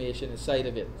 has information inside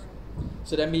of it.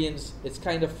 So that means it's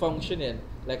kind of functioning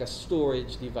like a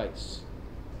storage device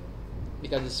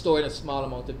because it's storing a small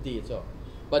amount of data.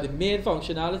 But the main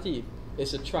functionality is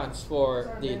to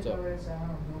transfer data.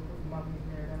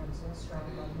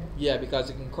 Yeah,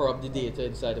 because it can corrupt the data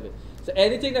inside of it. So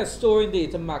anything that's storing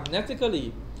data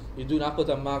magnetically, you do not put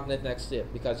a magnet next to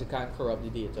it because you can't corrupt the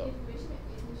data.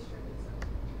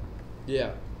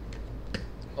 Yeah.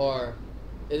 Or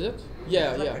is it?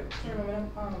 Yeah, yeah.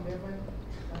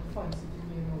 Fun city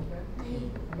being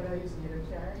open, but I used to get a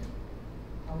card.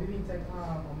 We been take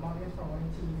a magnet from one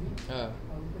TV. We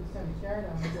put it on the card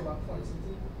and we go back Fun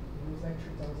City. It was like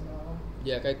 $3,000.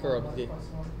 Yeah, I corrupt the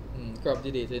corrupt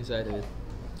the data inside of it.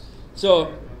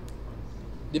 So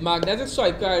the magnetic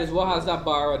swipe card is what has that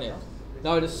bar on it.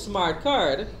 Now the smart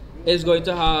card is going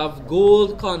to have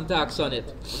gold contacts on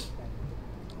it.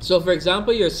 So for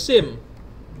example, your SIM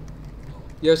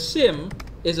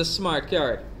is a smart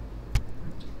card.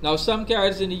 Now some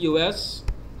cards in the US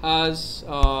has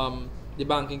the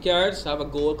banking cards have a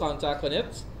gold contact on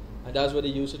it, and that's what they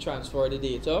use to transfer the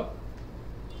data.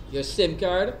 Your SIM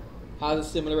card has a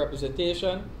similar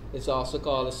representation. It's also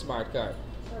called a smart card.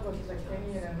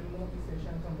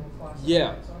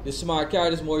 Yeah, the smart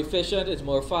card is more efficient. It's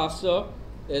more faster.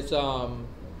 It's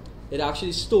it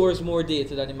actually stores more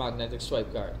data than the magnetic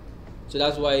swipe card. So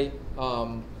that's why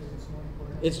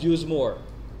it's used more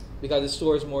because it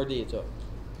stores more data.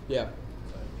 Yeah.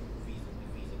 Visa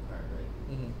card, right?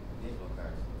 Mm-hmm. Digital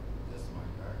card, the smart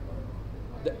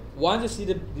card. Once you see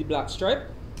the black stripe,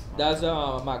 that's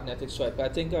a magnetic swipe. I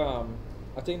think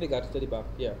they got it to the back.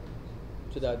 Yeah,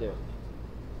 to that there.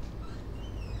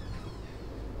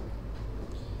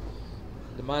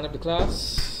 The man of the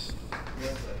class.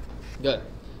 Yes, sir. Good.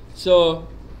 So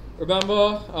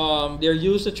remember, they're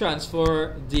used to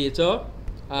transfer data,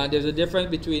 and there's a difference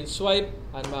between swipe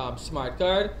and smart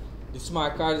card. The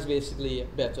smart card is basically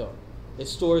better. It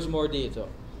stores more data.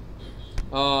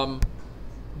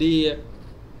 The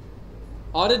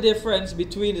other difference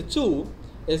between the two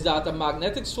is that a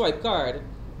magnetic swipe card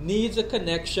needs a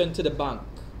connection to the bank,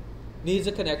 needs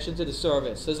a connection to the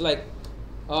service. So it's like,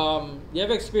 you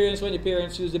ever experienced when your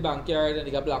parents use the bank card and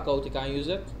they got blackout, they can't use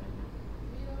it?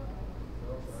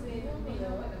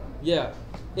 Yeah.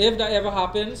 If that ever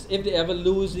happens, if they ever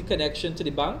lose the connection to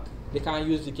the bank, they can't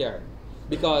use the card.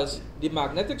 Because the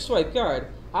magnetic swipe card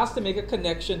has to make a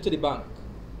connection to the bank.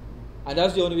 And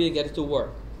that's the only way to get it to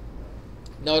work.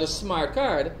 Now the smart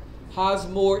card has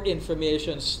more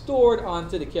information stored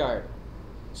onto the card.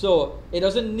 So it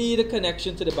doesn't need a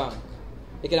connection to the bank.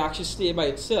 It can actually stay by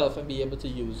itself and be able to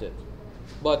use it.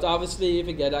 But obviously if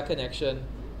you get that connection,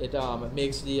 it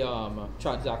makes the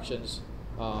transactions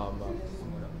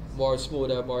more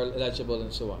smoother, more legible,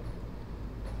 and so on.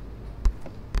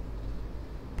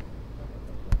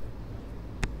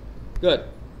 Good.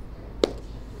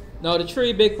 Now the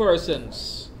three big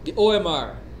persons, the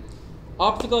OMR,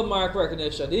 optical mark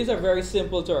recognition. These are very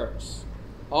simple terms.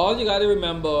 All you got to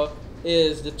remember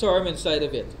is the term inside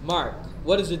of it, mark.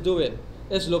 What is it doing?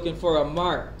 It's looking for a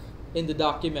mark in the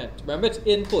document. Remember, it's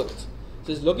input.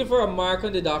 So it's looking for a mark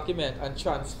on the document and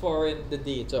transferring the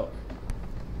data.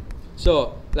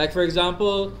 So, like for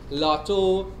example,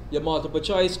 Lotto, your multiple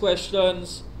choice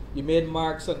questions, you made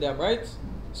marks on them, right?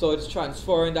 So it's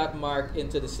transferring that mark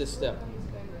into the system.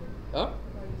 Huh?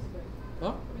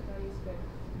 Huh?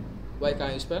 Why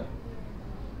can't you spend?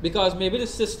 Because maybe the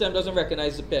system doesn't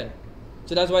recognize the pen.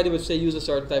 So that's why they would say use a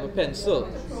certain type of pencil.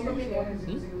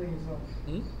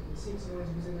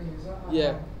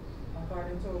 Yeah.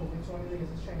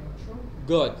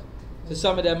 Good. So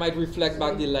some of them might reflect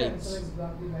back the lights.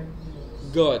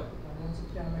 Good.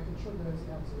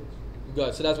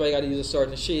 Good. So that's why you got to use a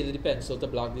certain shade of the pencil to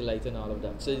block the light and all of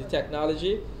that. So the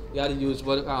technology, you got to use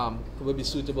what would be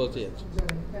suitable to it.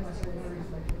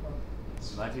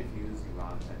 What if you use the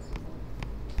wrong pencil?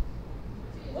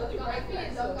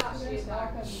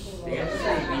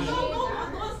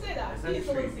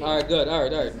 Alright, good.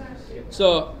 Alright.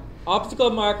 So optical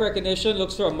mark recognition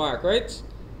looks for a mark, right?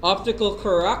 Optical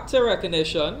character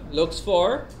recognition looks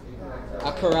for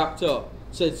a character.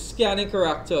 So it's scanning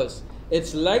characters.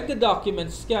 It's like the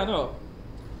document scanner,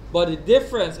 but the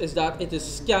difference is that it is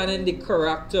scanning the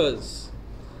characters.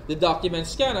 The document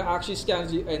scanner actually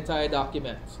scans the entire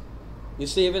document. You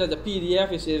save it as a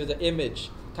PDF, you save it as an image.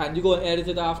 Can you go and edit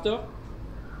it after?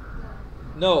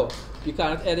 No, you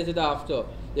cannot edit it after.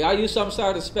 You gotta use some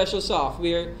sort of special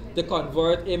software to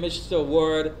convert image to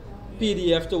Word,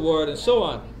 PDF to Word, and so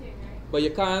on. But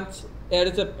you can't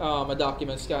edit a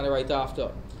document scanner right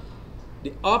after.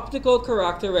 The optical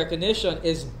character recognition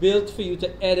is built for you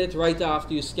to edit right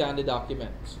after you scan the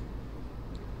document.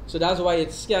 So that's why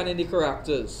it's scanning the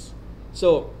characters.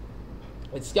 So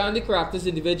it scans the characters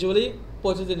individually,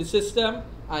 puts it in the system,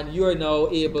 and you are now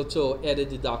able to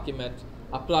edit the document,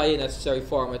 apply necessary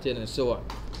formatting, and so on.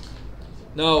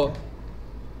 Now,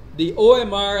 the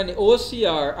OMR and the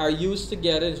OCR are used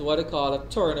together as what they call a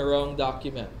turnaround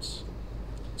document.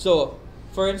 So,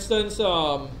 for instance,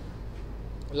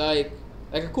 like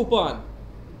a coupon.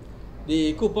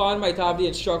 The coupon might have the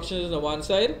instructions on one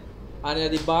side, and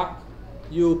at the back,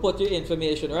 you put your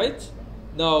information, right?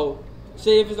 Now,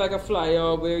 say if it's like a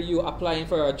flyer where you're applying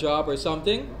for a job or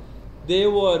something, they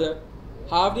would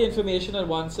have the information on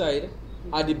one side.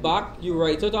 At the back, you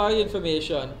write out all the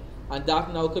information, and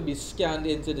that now could be scanned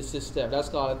into the system. That's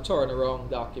called a turnaround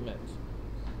document.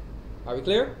 Are we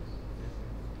clear?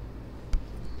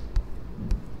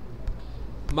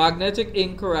 Magnetic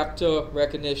ink character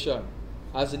recognition.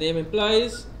 As the name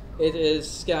implies, it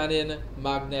is scanning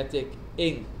magnetic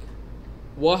ink.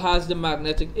 What has the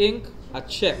magnetic ink? A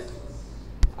check.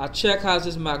 A check has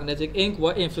this magnetic ink.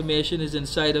 What information is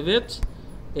inside of it?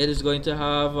 It is going to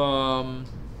have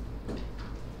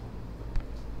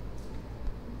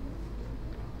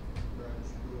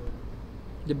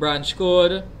the branch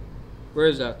code. Where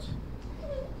is that?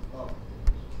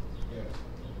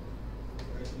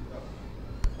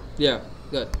 Yeah,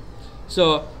 good.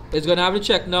 So it's going to have the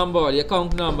check number, the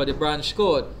account number, the branch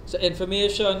code. So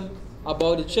information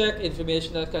about the check,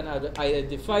 information that can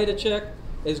identify the check,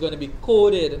 is going to be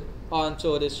coded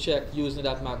onto this check using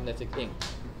that magnetic ink.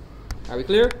 Are we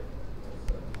clear?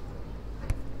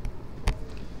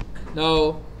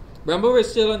 Now, remember we're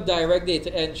still on direct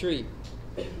data entry.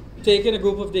 Taking a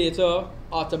group of data,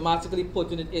 automatically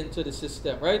putting it into the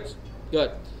system, right?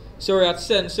 Good. So we're at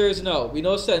sensors now. We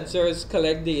know sensors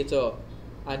collect data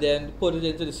and then put it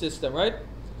into the system, right?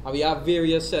 And we have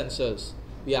various sensors.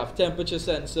 We have temperature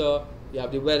sensor, we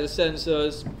have the weather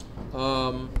sensors.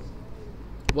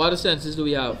 What other sensors do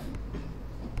we have?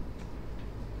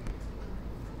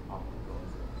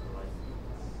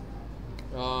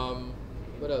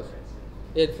 What else?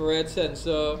 Infrared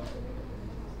sensor.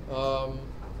 What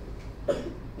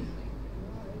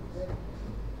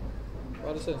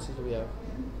other sensors do we have?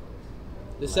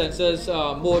 The sensors,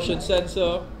 motion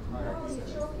sensor.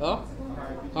 Huh?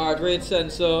 heart rate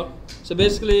sensor. So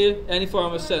basically, any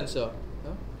form of sensor.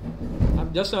 Huh?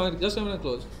 I'm just going to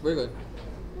close. Very good.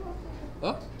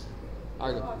 Huh?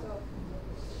 Alright.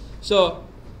 So,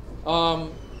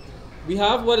 we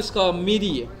have what is called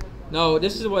MIDI. Now,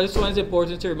 this one is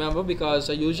important to remember because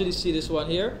I usually see this one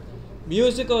here.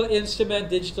 Musical Instrument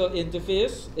Digital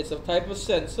Interface. It's a type of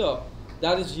sensor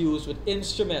that is used with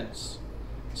instruments.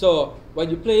 So, when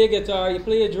you play a guitar, you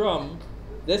play a drum,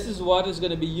 this is what is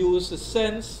going to be used to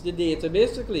sense the data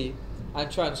basically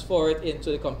and transfer it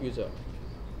into the computer.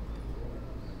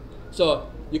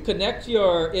 So, you connect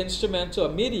your instrument to a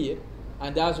MIDI,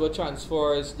 and that's what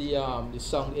transfers the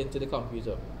sound into the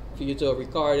computer for you to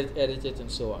record it, edit it,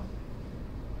 and so on.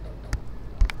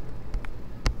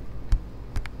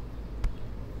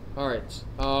 Alright,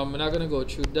 I'm not going to go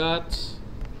through that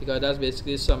because that's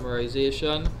basically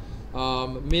summarization.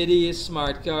 MIDI,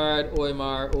 smart card,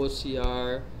 OMR,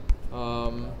 OCR,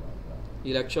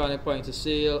 electronic point of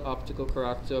sale, optical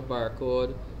character,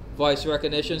 barcode, voice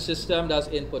recognition system, that's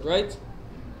input, right?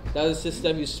 That's a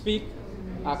system you speak,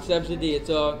 accepts the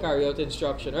data, carry out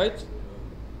instruction, right?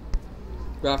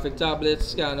 Graphic tablet,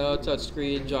 scanner,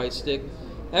 touchscreen, joystick.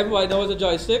 Everybody knows a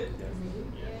joystick?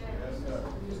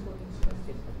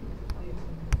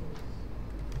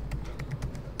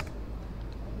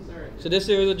 So this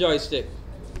here is a joystick.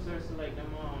 So like them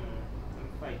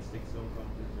fight sticks don't come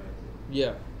to the joystick.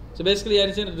 Yeah. So basically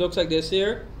anything that looks like this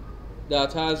here,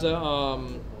 that has a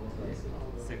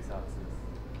 6 axis.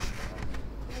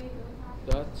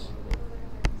 that.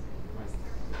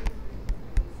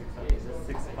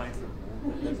 6 points.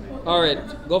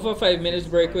 Alright, go for 5 minutes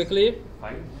break quickly.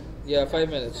 5? Yeah, 5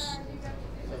 minutes.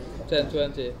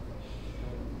 10:20.